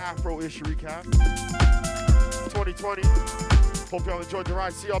 kind of Afro-ish recap. 2020. Hope y'all enjoyed the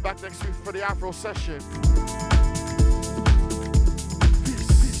ride. See y'all back next week for the Afro session.